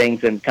those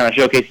things and kind of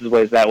showcase his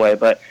ways that way.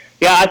 But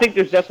yeah, I think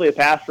there's definitely a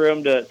path for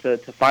him to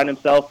find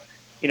himself,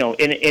 on an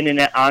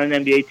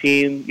NBA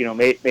team.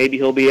 Maybe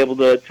he'll be able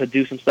to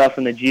do some stuff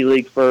in the G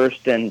League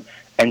first and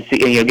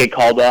see get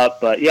called up.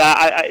 But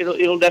yeah,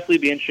 it'll definitely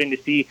be interesting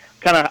to see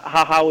kind of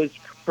how his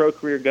pro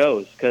career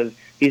goes because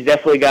he's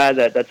definitely a guy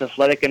that's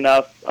athletic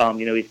enough.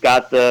 He's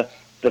got the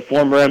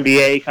former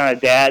NBA kind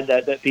of dad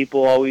that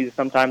people always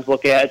sometimes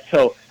look at.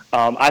 So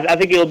I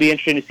think it'll be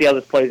interesting to see how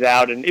this plays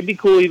out, and it'd be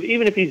cool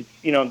even if he's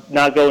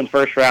not going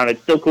first round.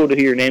 It's still cool to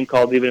hear your name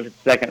called, even if it's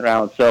second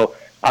round. So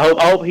I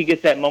hope he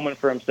gets that moment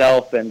for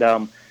himself, and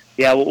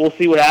we'll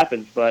see what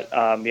happens. But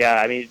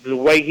the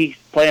way he's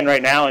playing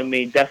right now,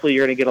 definitely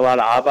you're going to get a lot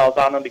of eyeballs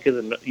on him because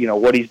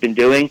of what he's been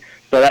doing.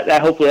 So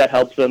that hopefully that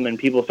helps him, and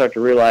people start to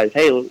realize,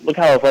 hey, look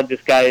how athletic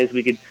this guy is.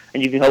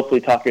 And you can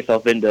hopefully talk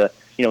yourself into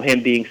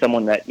him being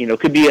someone that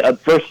could be a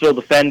versatile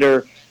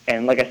defender.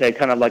 And like I said,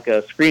 kind of like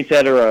a screen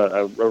setter,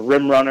 a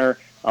rim runner,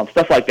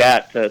 stuff like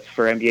that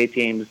for NBA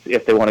teams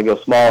if they want to go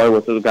smaller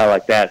with a guy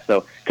like that.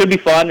 So could be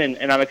fun,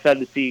 and I'm excited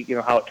to see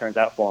how it turns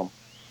out for him.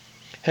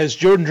 Has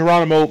Jordan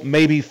Geronimo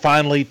maybe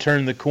finally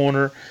turned the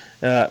corner?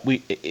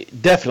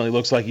 It definitely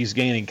looks like he's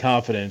gaining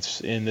confidence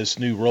in this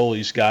new role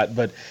he's got.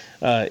 But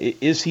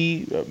is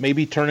he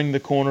maybe turning the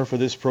corner for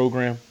this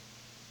program?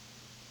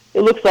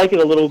 It looks like it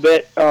a little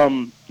bit.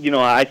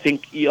 I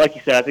think, like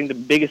you said, I think the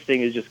biggest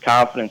thing is just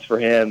confidence for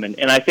him.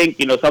 And I think,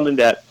 something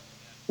that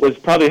was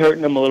probably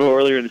hurting him a little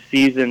earlier in the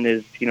season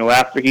is,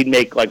 after he'd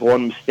make like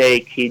one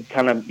mistake, he'd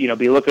kind of,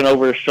 be looking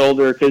over his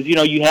shoulder because,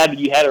 you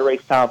had a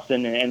Race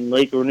Thompson and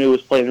Lake Renew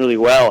was playing really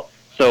well.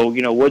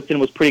 So, Woodson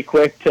was pretty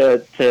quick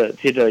to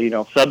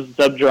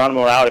sub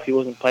Geronimo out if he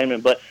wasn't playing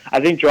him. But I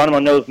think Geronimo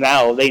knows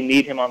now they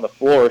need him on the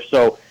floor.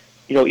 So,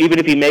 even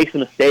if he makes a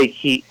mistake,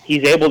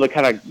 he's able to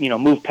kind of,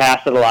 move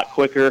past it a lot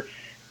quicker.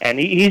 And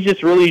he's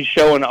just really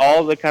showing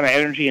all the kind of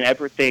energy and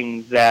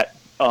everything that,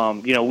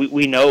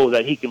 we know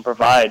that he can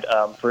provide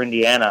for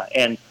Indiana.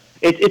 And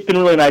it's been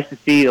really nice to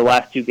see the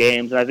last two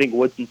games. And I think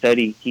Woodson said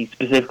he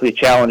specifically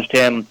challenged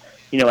him,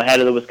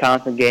 ahead of the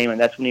Wisconsin game, and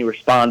that's when he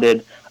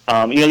responded.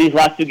 These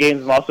last two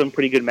games have also been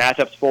pretty good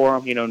matchups for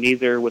him.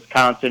 Neither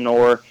Wisconsin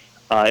nor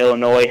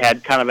Illinois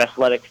had kind of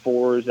athletic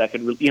fours that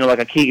could, like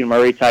a Keegan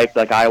Murray type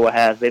like Iowa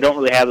has. They don't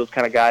really have those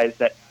kind of guys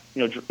that,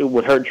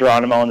 would hurt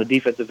Geronimo on the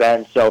defensive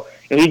end. So,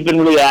 he's been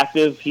really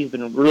active. He's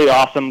been really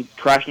awesome,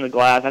 crashing the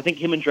glass. I think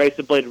him and Trace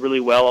have played really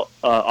well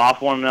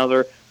off one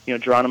another.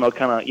 Geronimo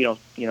kind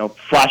of,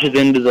 flashes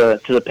into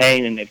the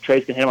paint, and if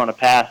Trace can hit him on a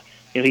pass,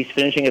 he's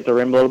finishing at the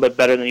rim a little bit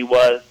better than he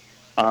was.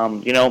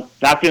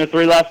 Knocking a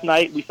three last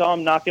night. We saw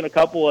him knocking a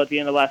couple at the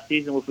end of last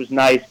season, which was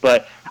nice,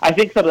 but I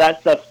think some of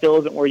that stuff still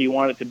isn't where you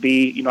want it to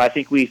be. I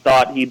think we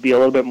thought he'd be a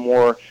little bit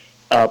more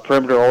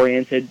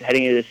perimeter-oriented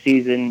heading into the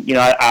season.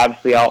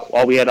 Obviously,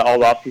 all we had all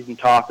the off-season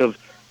talk of,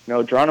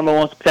 Geronimo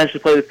wants to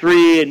potentially play the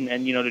three, and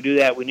to do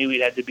that, we knew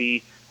he'd had to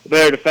be a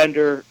better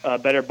defender, a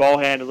better ball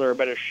handler, a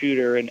better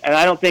shooter, and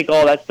I don't think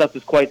all that stuff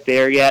is quite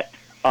there yet.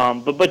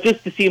 But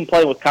just to see him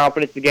playing with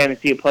confidence again and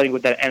see him playing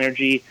with that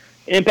energy,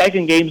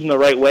 impacting games in the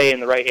right way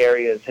in the right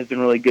areas has been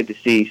really good to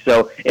see.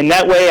 So in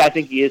that way, I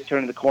think he is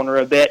turning the corner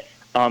a bit.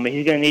 And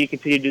he's going to need to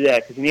continue to do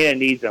that because Indiana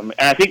needs him.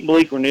 And I think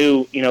Malik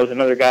Renew, is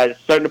another guy that's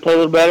starting to play a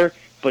little better,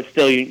 but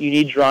still you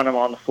need Geronimo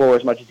on the floor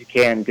as much as you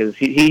can because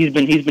he's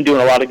been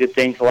doing a lot of good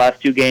things the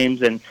last two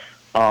games. And,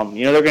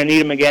 they're going to need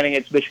him again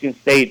against Michigan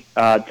State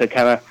to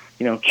kind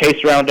of,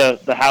 chase around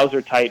the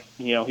Hauser type.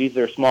 He's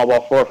their small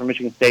ball forward for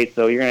Michigan State,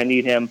 so you're going to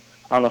need him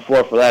on the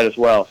floor for that as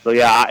well. So,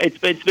 yeah, it's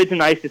been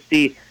nice to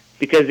see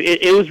because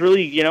it was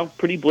really,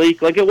 pretty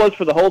bleak, like it was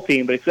for the whole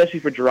team, but especially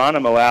for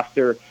Geronimo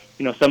after,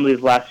 some of these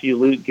last few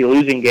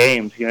losing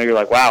games. You're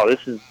like, wow,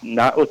 this is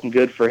not looking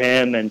good for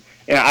him. And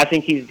I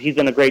think he's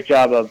done a great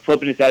job of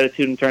flipping his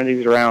attitude and turning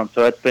things around.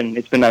 So it's been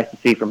nice to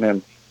see from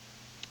him.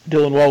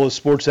 Dylan Wallace,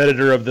 sports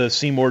editor of the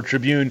Seymour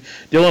Tribune.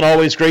 Dylan,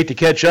 always great to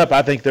catch up.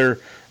 I think there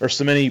are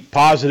so many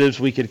positives.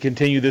 We could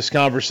continue this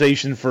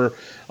conversation for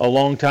a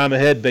long time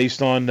ahead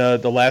based on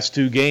the last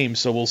two games.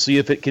 So we'll see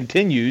if it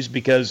continues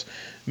because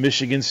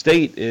Michigan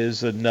State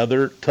is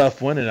another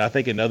tough one and I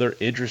think another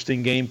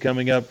interesting game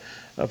coming up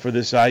for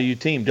this IU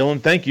team. Dylan,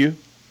 thank you.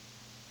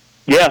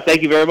 Yeah,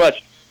 thank you very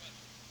much.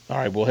 All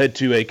right, we'll head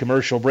to a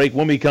commercial break.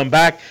 When we come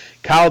back,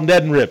 Kyle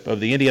Neddenriep of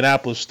the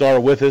Indianapolis Star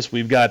with us.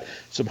 We've got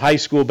some high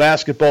school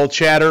basketball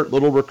chatter,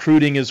 little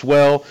recruiting as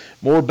well.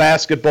 More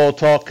basketball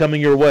talk coming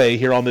your way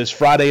here on this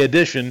Friday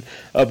edition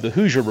of the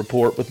Hoosier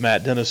Report with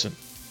Matt Dennison.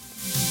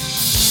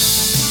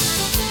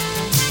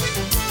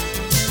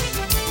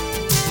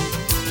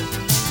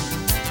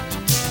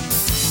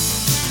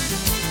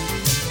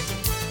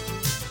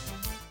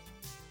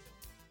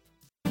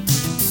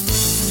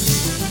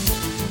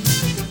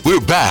 We're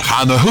back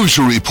on the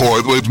Hoosier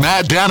Report with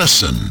Matt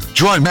Dennison.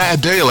 Join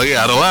Matt daily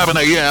at 11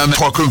 a.m.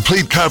 for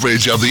complete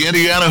coverage of the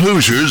Indiana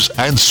Hoosiers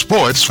and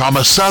sports from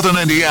a Southern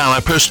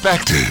Indiana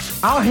perspective.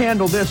 I'll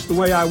handle this the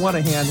way I want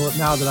to handle it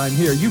now that I'm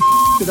here. You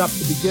it up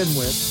to begin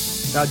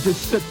with. Now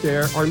just sit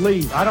there or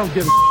leave. I don't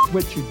give a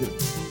what you do.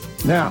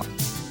 Now,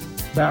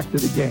 back to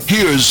the game.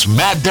 Here's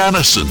Matt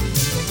Dennison.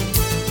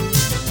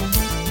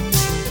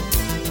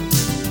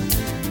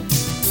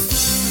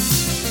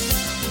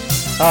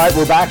 All right,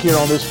 we're back here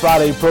on this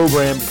Friday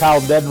program.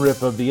 Kyle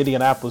Neddenriep of the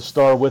Indianapolis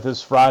Star with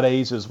us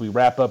Fridays as we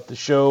wrap up the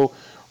show,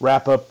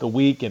 wrap up the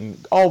week, and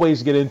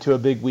always get into a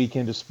big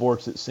weekend of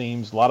sports, it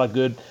seems. A lot of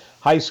good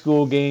high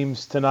school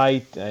games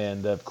tonight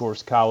and, of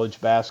course,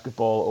 college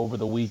basketball over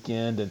the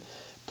weekend. And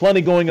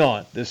plenty going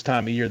on this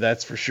time of year,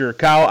 that's for sure.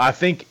 Kyle, I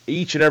think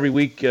each and every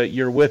week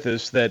you're with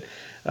us that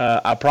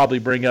I'll probably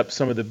bring up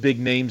some of the big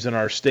names in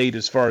our state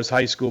as far as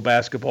high school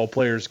basketball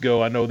players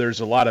go. I know there's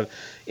a lot of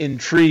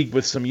intrigue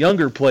with some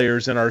younger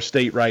players in our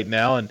state right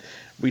now, and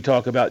we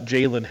talk about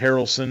Jalen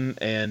Harrelson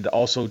and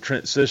also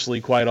Trent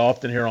Sisley quite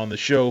often here on the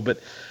show.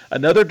 But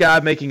another guy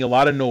making a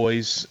lot of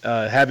noise,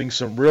 having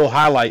some real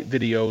highlight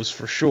videos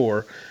for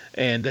sure,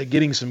 and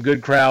getting some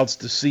good crowds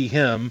to see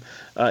him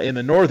in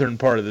the northern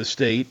part of the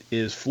state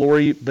is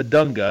Flory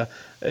Badunga,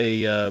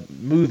 a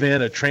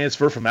move-in, a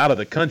transfer from out of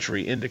the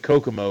country into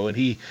Kokomo, and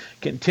he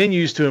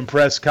continues to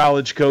impress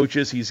college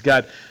coaches. He's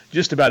got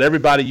just about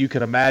everybody you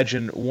can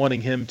imagine wanting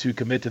him to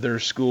commit to their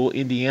school.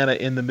 Indiana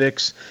in the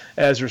mix,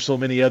 as are so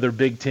many other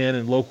Big Ten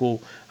and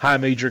local high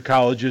major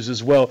colleges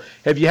as well.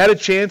 Have you had a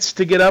chance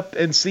to get up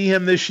and see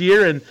him this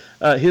year?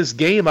 And his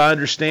game, I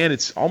understand,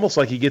 it's almost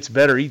like he gets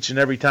better each and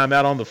every time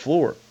out on the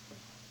floor.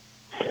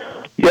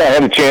 Yeah, I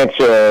had a chance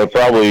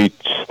probably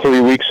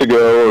 3 weeks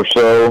ago or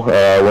so.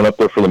 I went up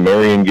there for the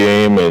Marion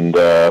game and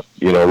wrote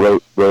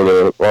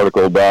an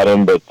article about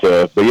him. But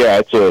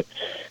yeah,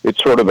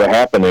 it's sort of a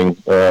happening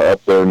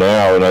up there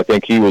now. And I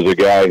think he was a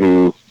guy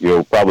who,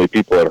 probably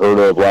people had heard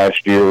of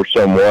last year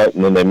somewhat,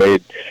 and then they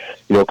made,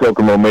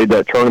 Kokomo made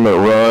that tournament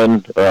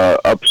run,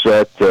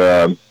 upset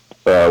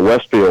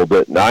Westfield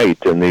at night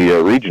in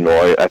the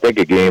regional. I think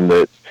a game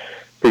that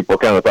people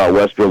kind of thought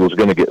Westfield was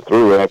going to get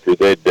through after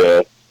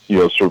they'd,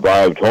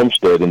 survived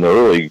Homestead in the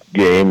early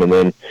game, and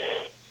then,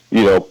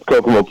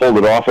 Kokomo pulled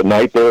it off at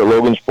night there at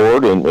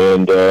Logansport,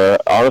 and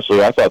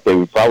honestly, I thought they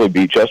would probably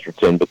beat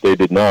Chesterton, but they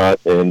did not,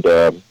 and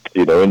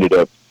ended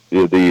up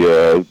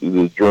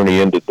the journey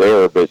ended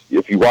there. But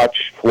if you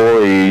watch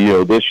Flory,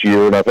 this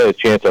year, and I've had a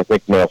chance, I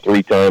think now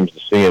 3 times to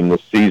see him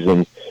this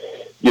season,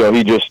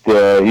 he just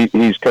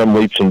he's come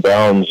leaps and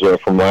bounds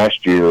from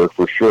last year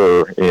for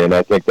sure, and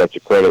I think that's a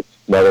credit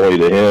not only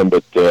to him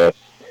but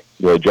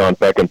John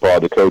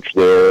Peckinpah, the coach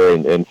there,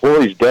 and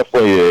Flory's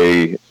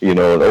definitely an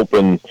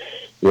open.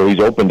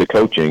 He's open to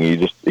coaching. He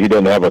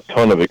doesn't have a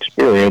ton of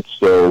experience,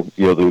 so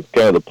the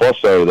kind of the plus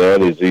side of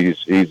that is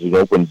he's an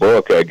open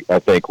book. I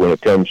think when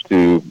it comes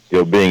to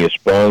being a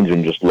sponge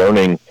and just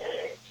learning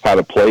how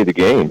to play the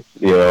game,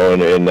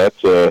 and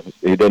that's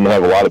he doesn't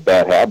have a lot of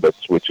bad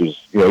habits, which is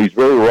he's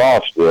very raw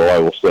still, I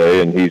will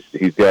say, and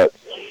he's got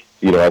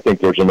I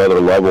think there's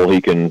another level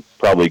he can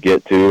probably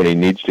get to, and he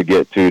needs to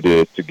get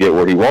to get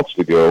where he wants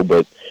to go,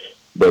 but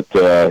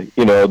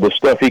the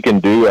stuff he can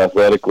do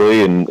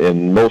athletically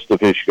and most of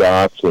his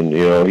shots, and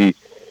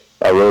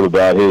I wrote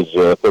about his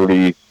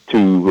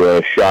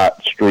 32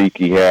 shot streak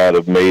he had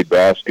of made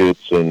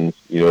baskets, and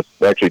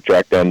actually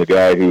tracked down the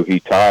guy who he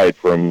tied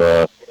from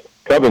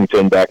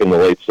Covington back in the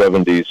late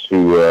 70s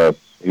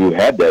who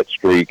had that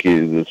streak.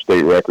 The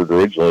state record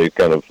originally,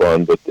 kind of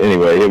fun, but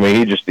anyway, I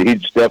mean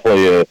he's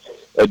definitely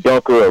a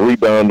dunker, a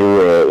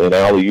rebounder, an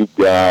alley-oop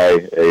guy,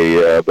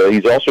 but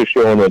he's also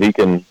showing that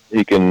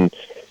he can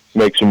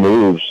make some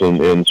moves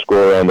and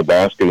score around the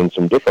basket in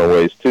some different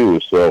ways too.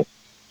 So,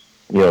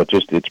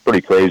 it's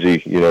pretty crazy.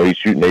 He's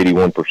shooting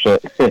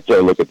 81% as I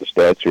look at the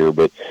stats here,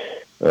 but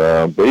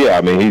yeah,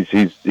 I mean,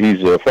 he's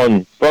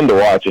fun to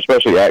watch,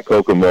 especially at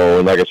Kokomo.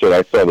 And like I said,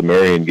 I saw the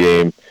Marion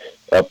game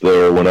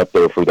went up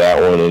there for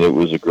that one, and it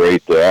was a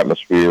great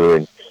atmosphere.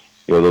 And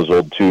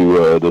those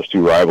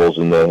two rivals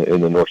in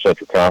the North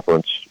Central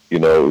Conference, it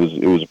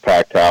was a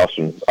packed house,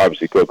 and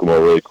obviously Kokomo,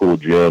 a really cool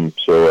gym.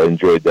 So I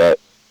enjoyed that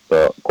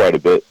quite a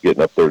bit,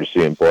 getting up there to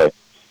see him play.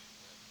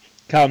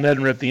 Kyle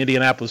Neddenriff, the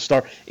Indianapolis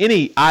Star.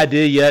 Any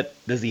idea yet?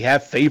 Does he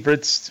have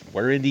favorites?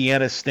 Where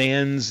Indiana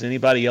stands?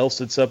 Anybody else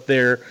that's up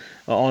there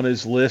on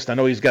his list? I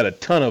know he's got a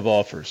ton of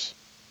offers.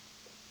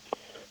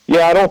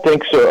 Yeah, I don't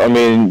think so. I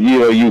mean,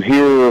 you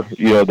hear,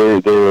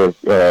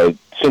 they're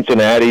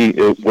Cincinnati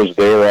was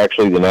there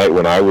actually the night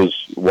when I was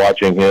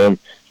watching him,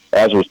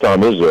 as was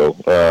Tom Izzo.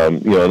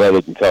 That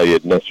doesn't tell you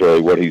necessarily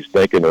what he's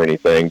thinking or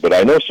anything, but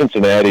I know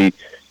Cincinnati.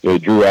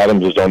 Drew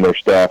Adams is on their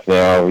staff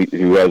now,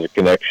 who has a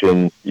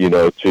connection,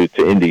 to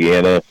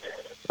Indiana.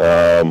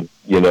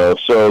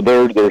 So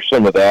there's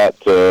some of that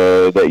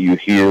that you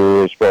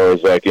hear as far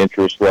as like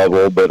interest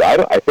level. But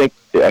I think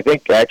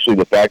actually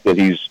the fact that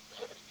he's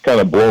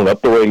kind of blown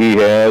up the way he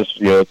has,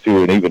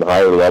 to an even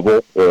higher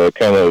level, I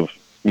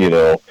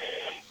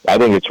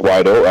think it's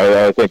wide open.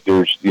 I think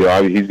there's,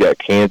 he's got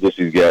Kansas,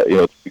 he's got,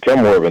 it's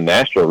become more of a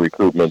national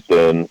recruitment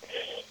than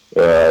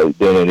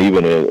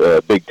even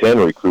a Big Ten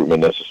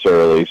recruitment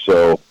necessarily.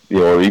 So,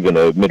 or even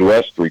a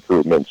Midwest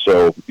recruitment.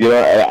 So,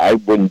 I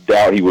wouldn't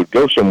doubt he would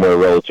go somewhere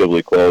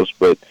relatively close,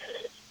 but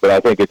I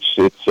think it's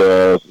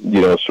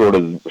sort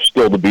of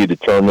still to be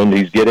determined.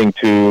 He's getting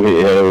to,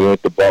 we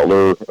went to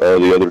Butler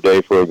the other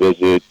day for a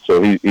visit.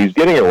 So he's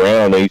getting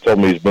around. He told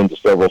me he's been to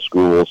several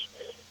schools,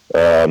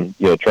 trying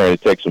to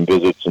take some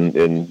visits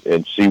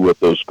and see what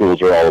those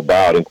schools are all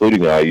about,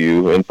 including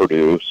IU and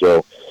Purdue.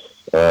 So,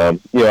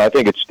 I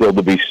think it's still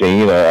to be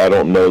seen. I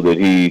don't know that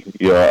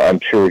I'm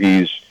sure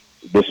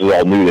this is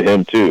all new to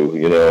him too,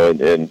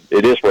 and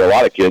it is for a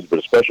lot of kids, but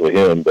especially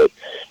him. But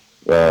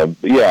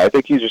yeah, I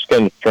think he's just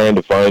kind of trying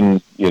to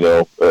find,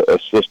 a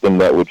system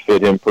that would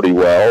fit him pretty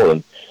well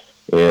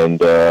and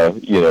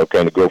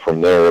kind of go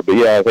from there. But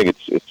yeah, I think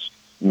it's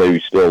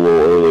maybe still a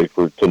little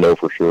early to know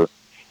for sure.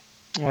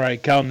 All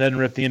right, Kyle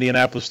Neddenriff, the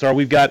Indianapolis Star.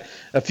 We've got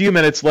a few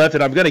minutes left,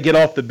 and I'm going to get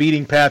off the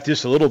beating path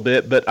just a little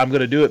bit, but I'm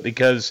going to do it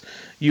because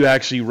you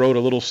actually wrote a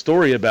little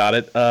story about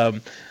it.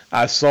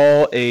 I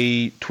saw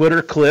a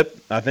Twitter clip.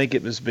 I think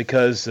it was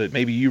because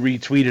maybe you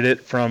retweeted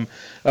it from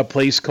a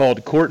place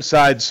called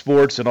Courtside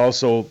Sports, and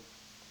also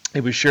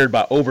it was shared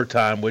by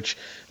Overtime, which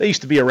they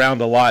used to be around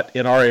a lot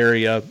in our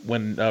area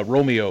when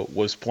Romeo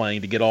was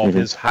playing to get all of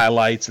his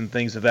highlights and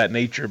things of that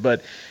nature.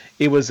 But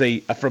it was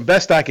from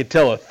best I could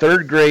tell, a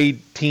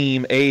third-grade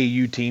team,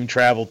 AAU team,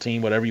 travel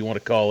team, whatever you want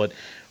to call it,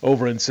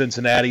 over in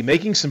Cincinnati,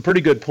 making some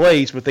pretty good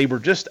plays, but they were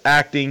just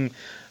acting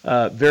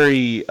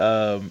very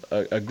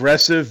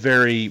aggressive,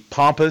 very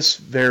pompous,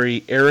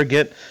 very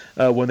arrogant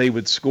when they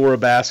would score a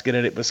basket,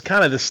 and it was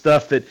kind of the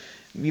stuff that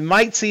you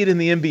might see it in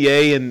the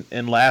NBA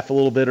and laugh a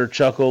little bit or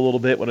chuckle a little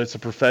bit when it's a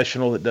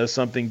professional that does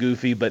something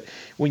goofy, but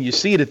when you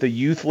see it at the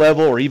youth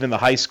level or even the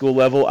high school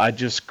level, I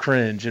just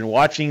cringe. And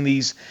watching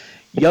these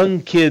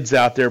young kids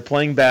out there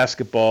playing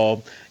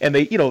basketball, and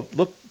they,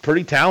 look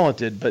pretty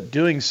talented, but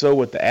doing so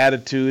with the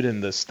attitude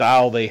and the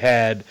style they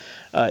had,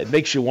 it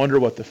makes you wonder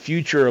what the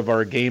future of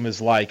our game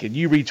is like. And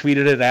you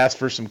retweeted it, asked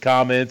for some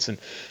comments, and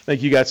I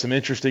think you got some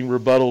interesting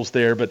rebuttals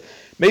there. But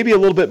maybe a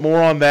little bit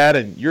more on that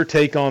and your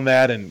take on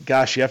that. And,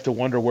 gosh, you have to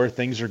wonder where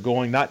things are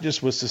going, not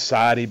just with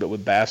society, but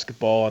with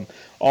basketball and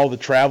all the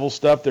travel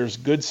stuff. There's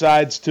good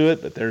sides to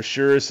it, but there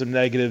sure is some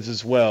negatives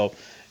as well.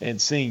 And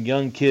seeing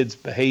young kids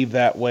behave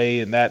that way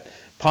in that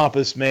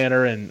pompous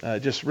manner and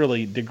just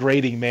really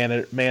degrading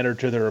manner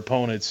to their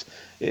opponents,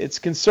 it's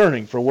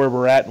concerning for where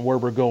we're at and where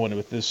we're going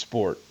with this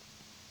sport.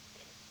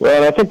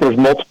 Well, I think there's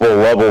multiple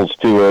levels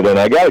to it, and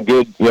I got a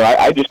good,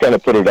 I just kind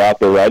of put it out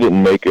there. I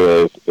didn't make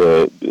a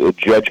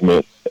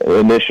judgment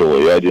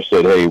initially. I just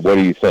said, hey, what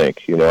do you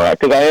think?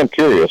 Because I am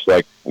curious,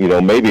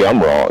 maybe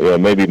I'm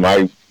wrong. Maybe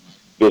my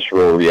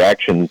visceral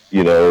reaction,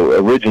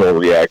 original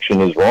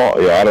reaction is wrong.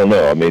 I don't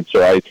know.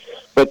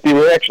 But the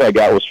reaction I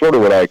got was sort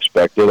of what I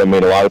expected. A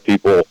lot of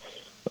people,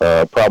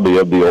 probably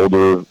of the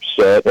older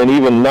set, and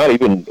even not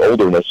even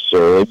older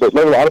necessarily, but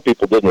a lot of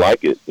people didn't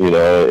like it,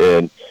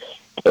 and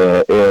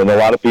a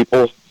lot of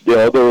people,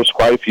 there was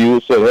quite a few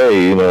who said,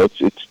 hey,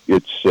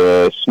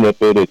 it's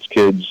snippet, it's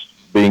kids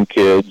being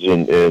kids,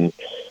 and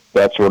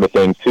that sort of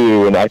thing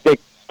too. And I think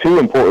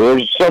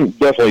there's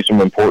definitely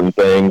some important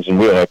things, and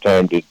we don't have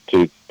time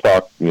to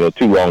talk,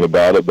 too long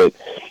about it, but,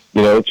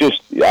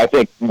 I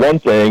think one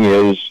thing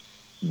is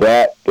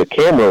that the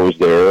camera was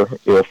there,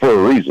 for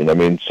a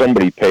reason.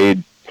 Somebody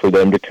paid for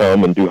them to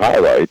come and do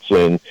highlights,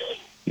 and,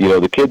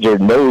 the kids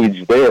know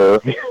he's there,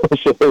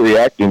 so they're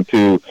reacting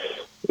to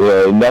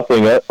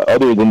nothing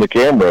other than the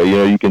camera.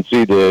 You can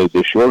see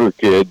the shorter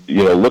kid,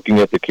 looking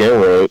at the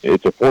camera.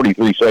 It's a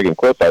 43-second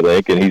clip, I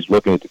think, and he's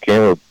looking at the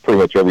camera pretty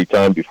much every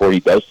time before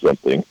he does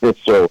something.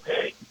 So,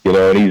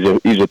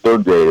 and he's a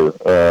third grader.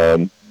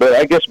 But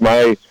I guess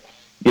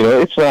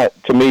it's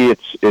not, to me,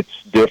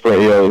 it's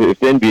different. If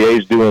the NBA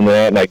is doing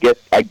that, and I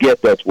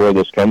get that's where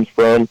this comes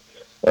from.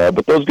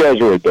 But those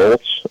guys are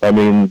adults.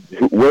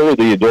 Where are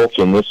the adults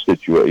in this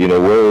situation?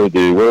 Where are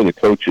the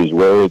coaches?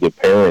 Where are the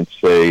parents?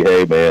 Say,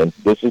 hey, man,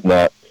 this is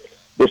not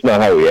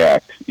how we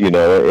act.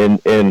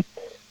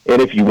 And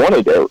if you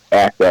want to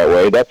act that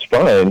way, that's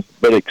fine.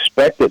 But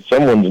expect that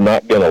someone's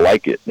not going to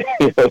like it.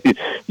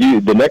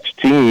 The next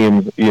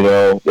team.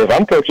 If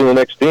I'm coaching the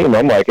next team,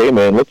 I'm like, hey,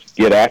 man, let's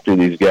get after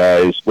these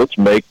guys. Let's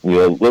make.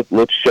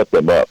 Let's shut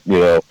them up.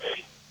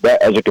 That,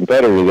 as a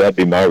competitor, that'd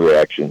be my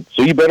reaction.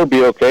 So you better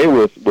be okay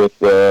with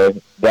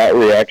that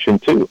reaction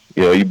too.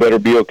 You better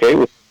be okay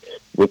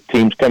with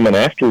teams coming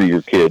after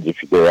your kids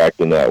if they're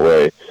acting that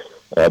way,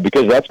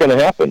 because that's going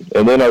to happen.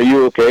 And then, are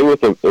you okay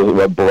with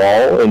a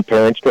brawl and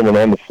parents coming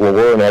on the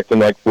floor and acting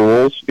like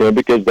fools?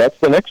 Because that's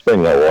the next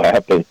thing that will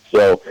happen.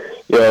 So,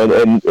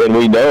 and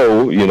we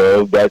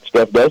know, that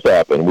stuff does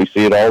happen. We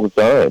see it all the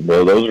time.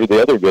 Those are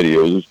the other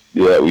videos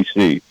that we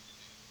see.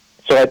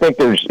 So I think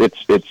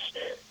it's.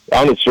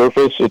 On the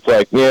surface, it's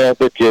like, yeah,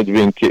 they're kids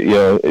being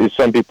kids.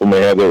 Some people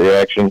may have their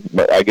reaction,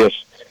 but I guess,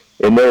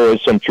 and there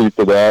is some truth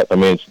to that.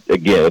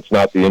 It's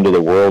not the end of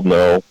the world,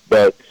 no,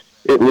 but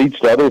it leads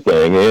to other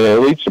things, and it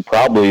leads to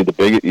probably the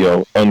big,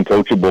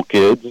 uncoachable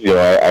kids,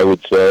 I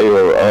would say,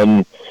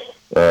 or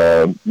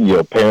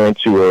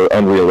parents who are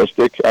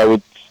unrealistic, I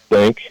would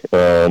think.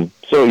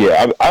 So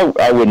yeah,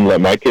 I wouldn't let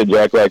my kids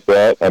act like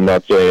that. I'm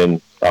not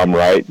saying I'm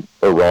right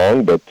or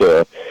wrong, but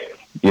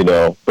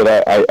but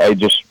I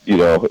just,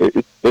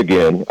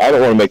 again, I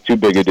don't want to make too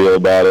big a deal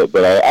about it,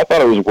 but I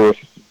thought it was worth,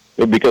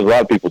 because a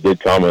lot of people did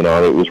comment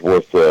on it, it was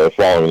worth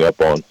following up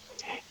on.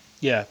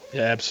 Yeah,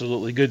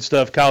 absolutely. Good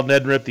stuff. Kyle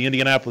Neddenriep, the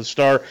Indianapolis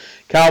Star.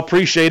 Kyle,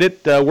 appreciate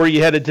it. Where are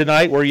you headed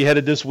tonight? Where are you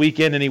headed this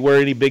weekend?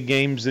 Any big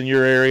games in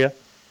your area?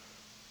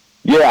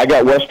 Yeah, I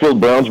got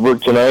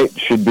Westfield-Brownsburg tonight.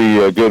 Should be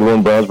a good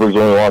one. Brownsburg's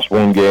only lost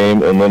one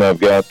game. And then I've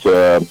got,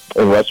 and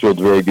Westfield's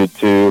very good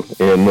too.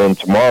 And then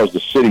tomorrow's the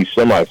city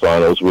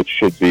semifinals, which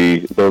should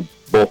be, they're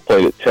both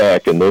played at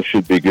Tech, and those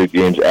should be good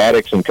games.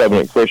 Attucks and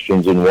Covenant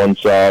Christians in one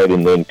side,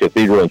 and then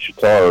Cathedral and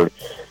Chittard,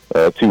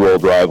 two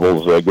old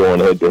rivals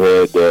going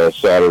head-to-head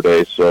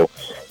Saturday. So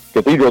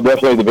Cathedral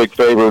definitely the big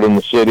favorite in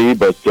the city,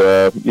 but,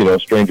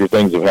 stranger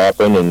things have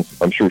happened, and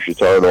I'm sure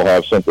Chittard will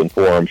have something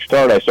for them.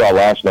 Chittard, I saw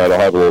last night. I'll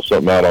have a little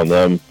something out on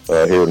them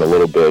here in a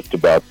little bit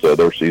about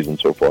their season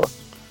so far.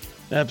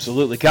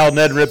 Absolutely. Kyle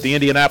Neddenriep, the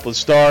Indianapolis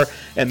Star,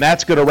 and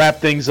that's going to wrap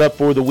things up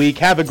for the week.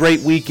 Have a great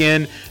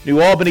weekend.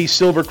 New Albany,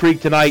 Silver Creek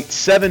tonight,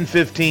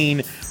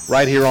 7:15,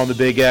 right here on the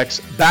Big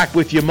X. Back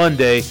with you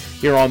Monday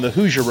here on the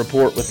Hoosier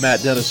Report with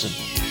Matt Dennison.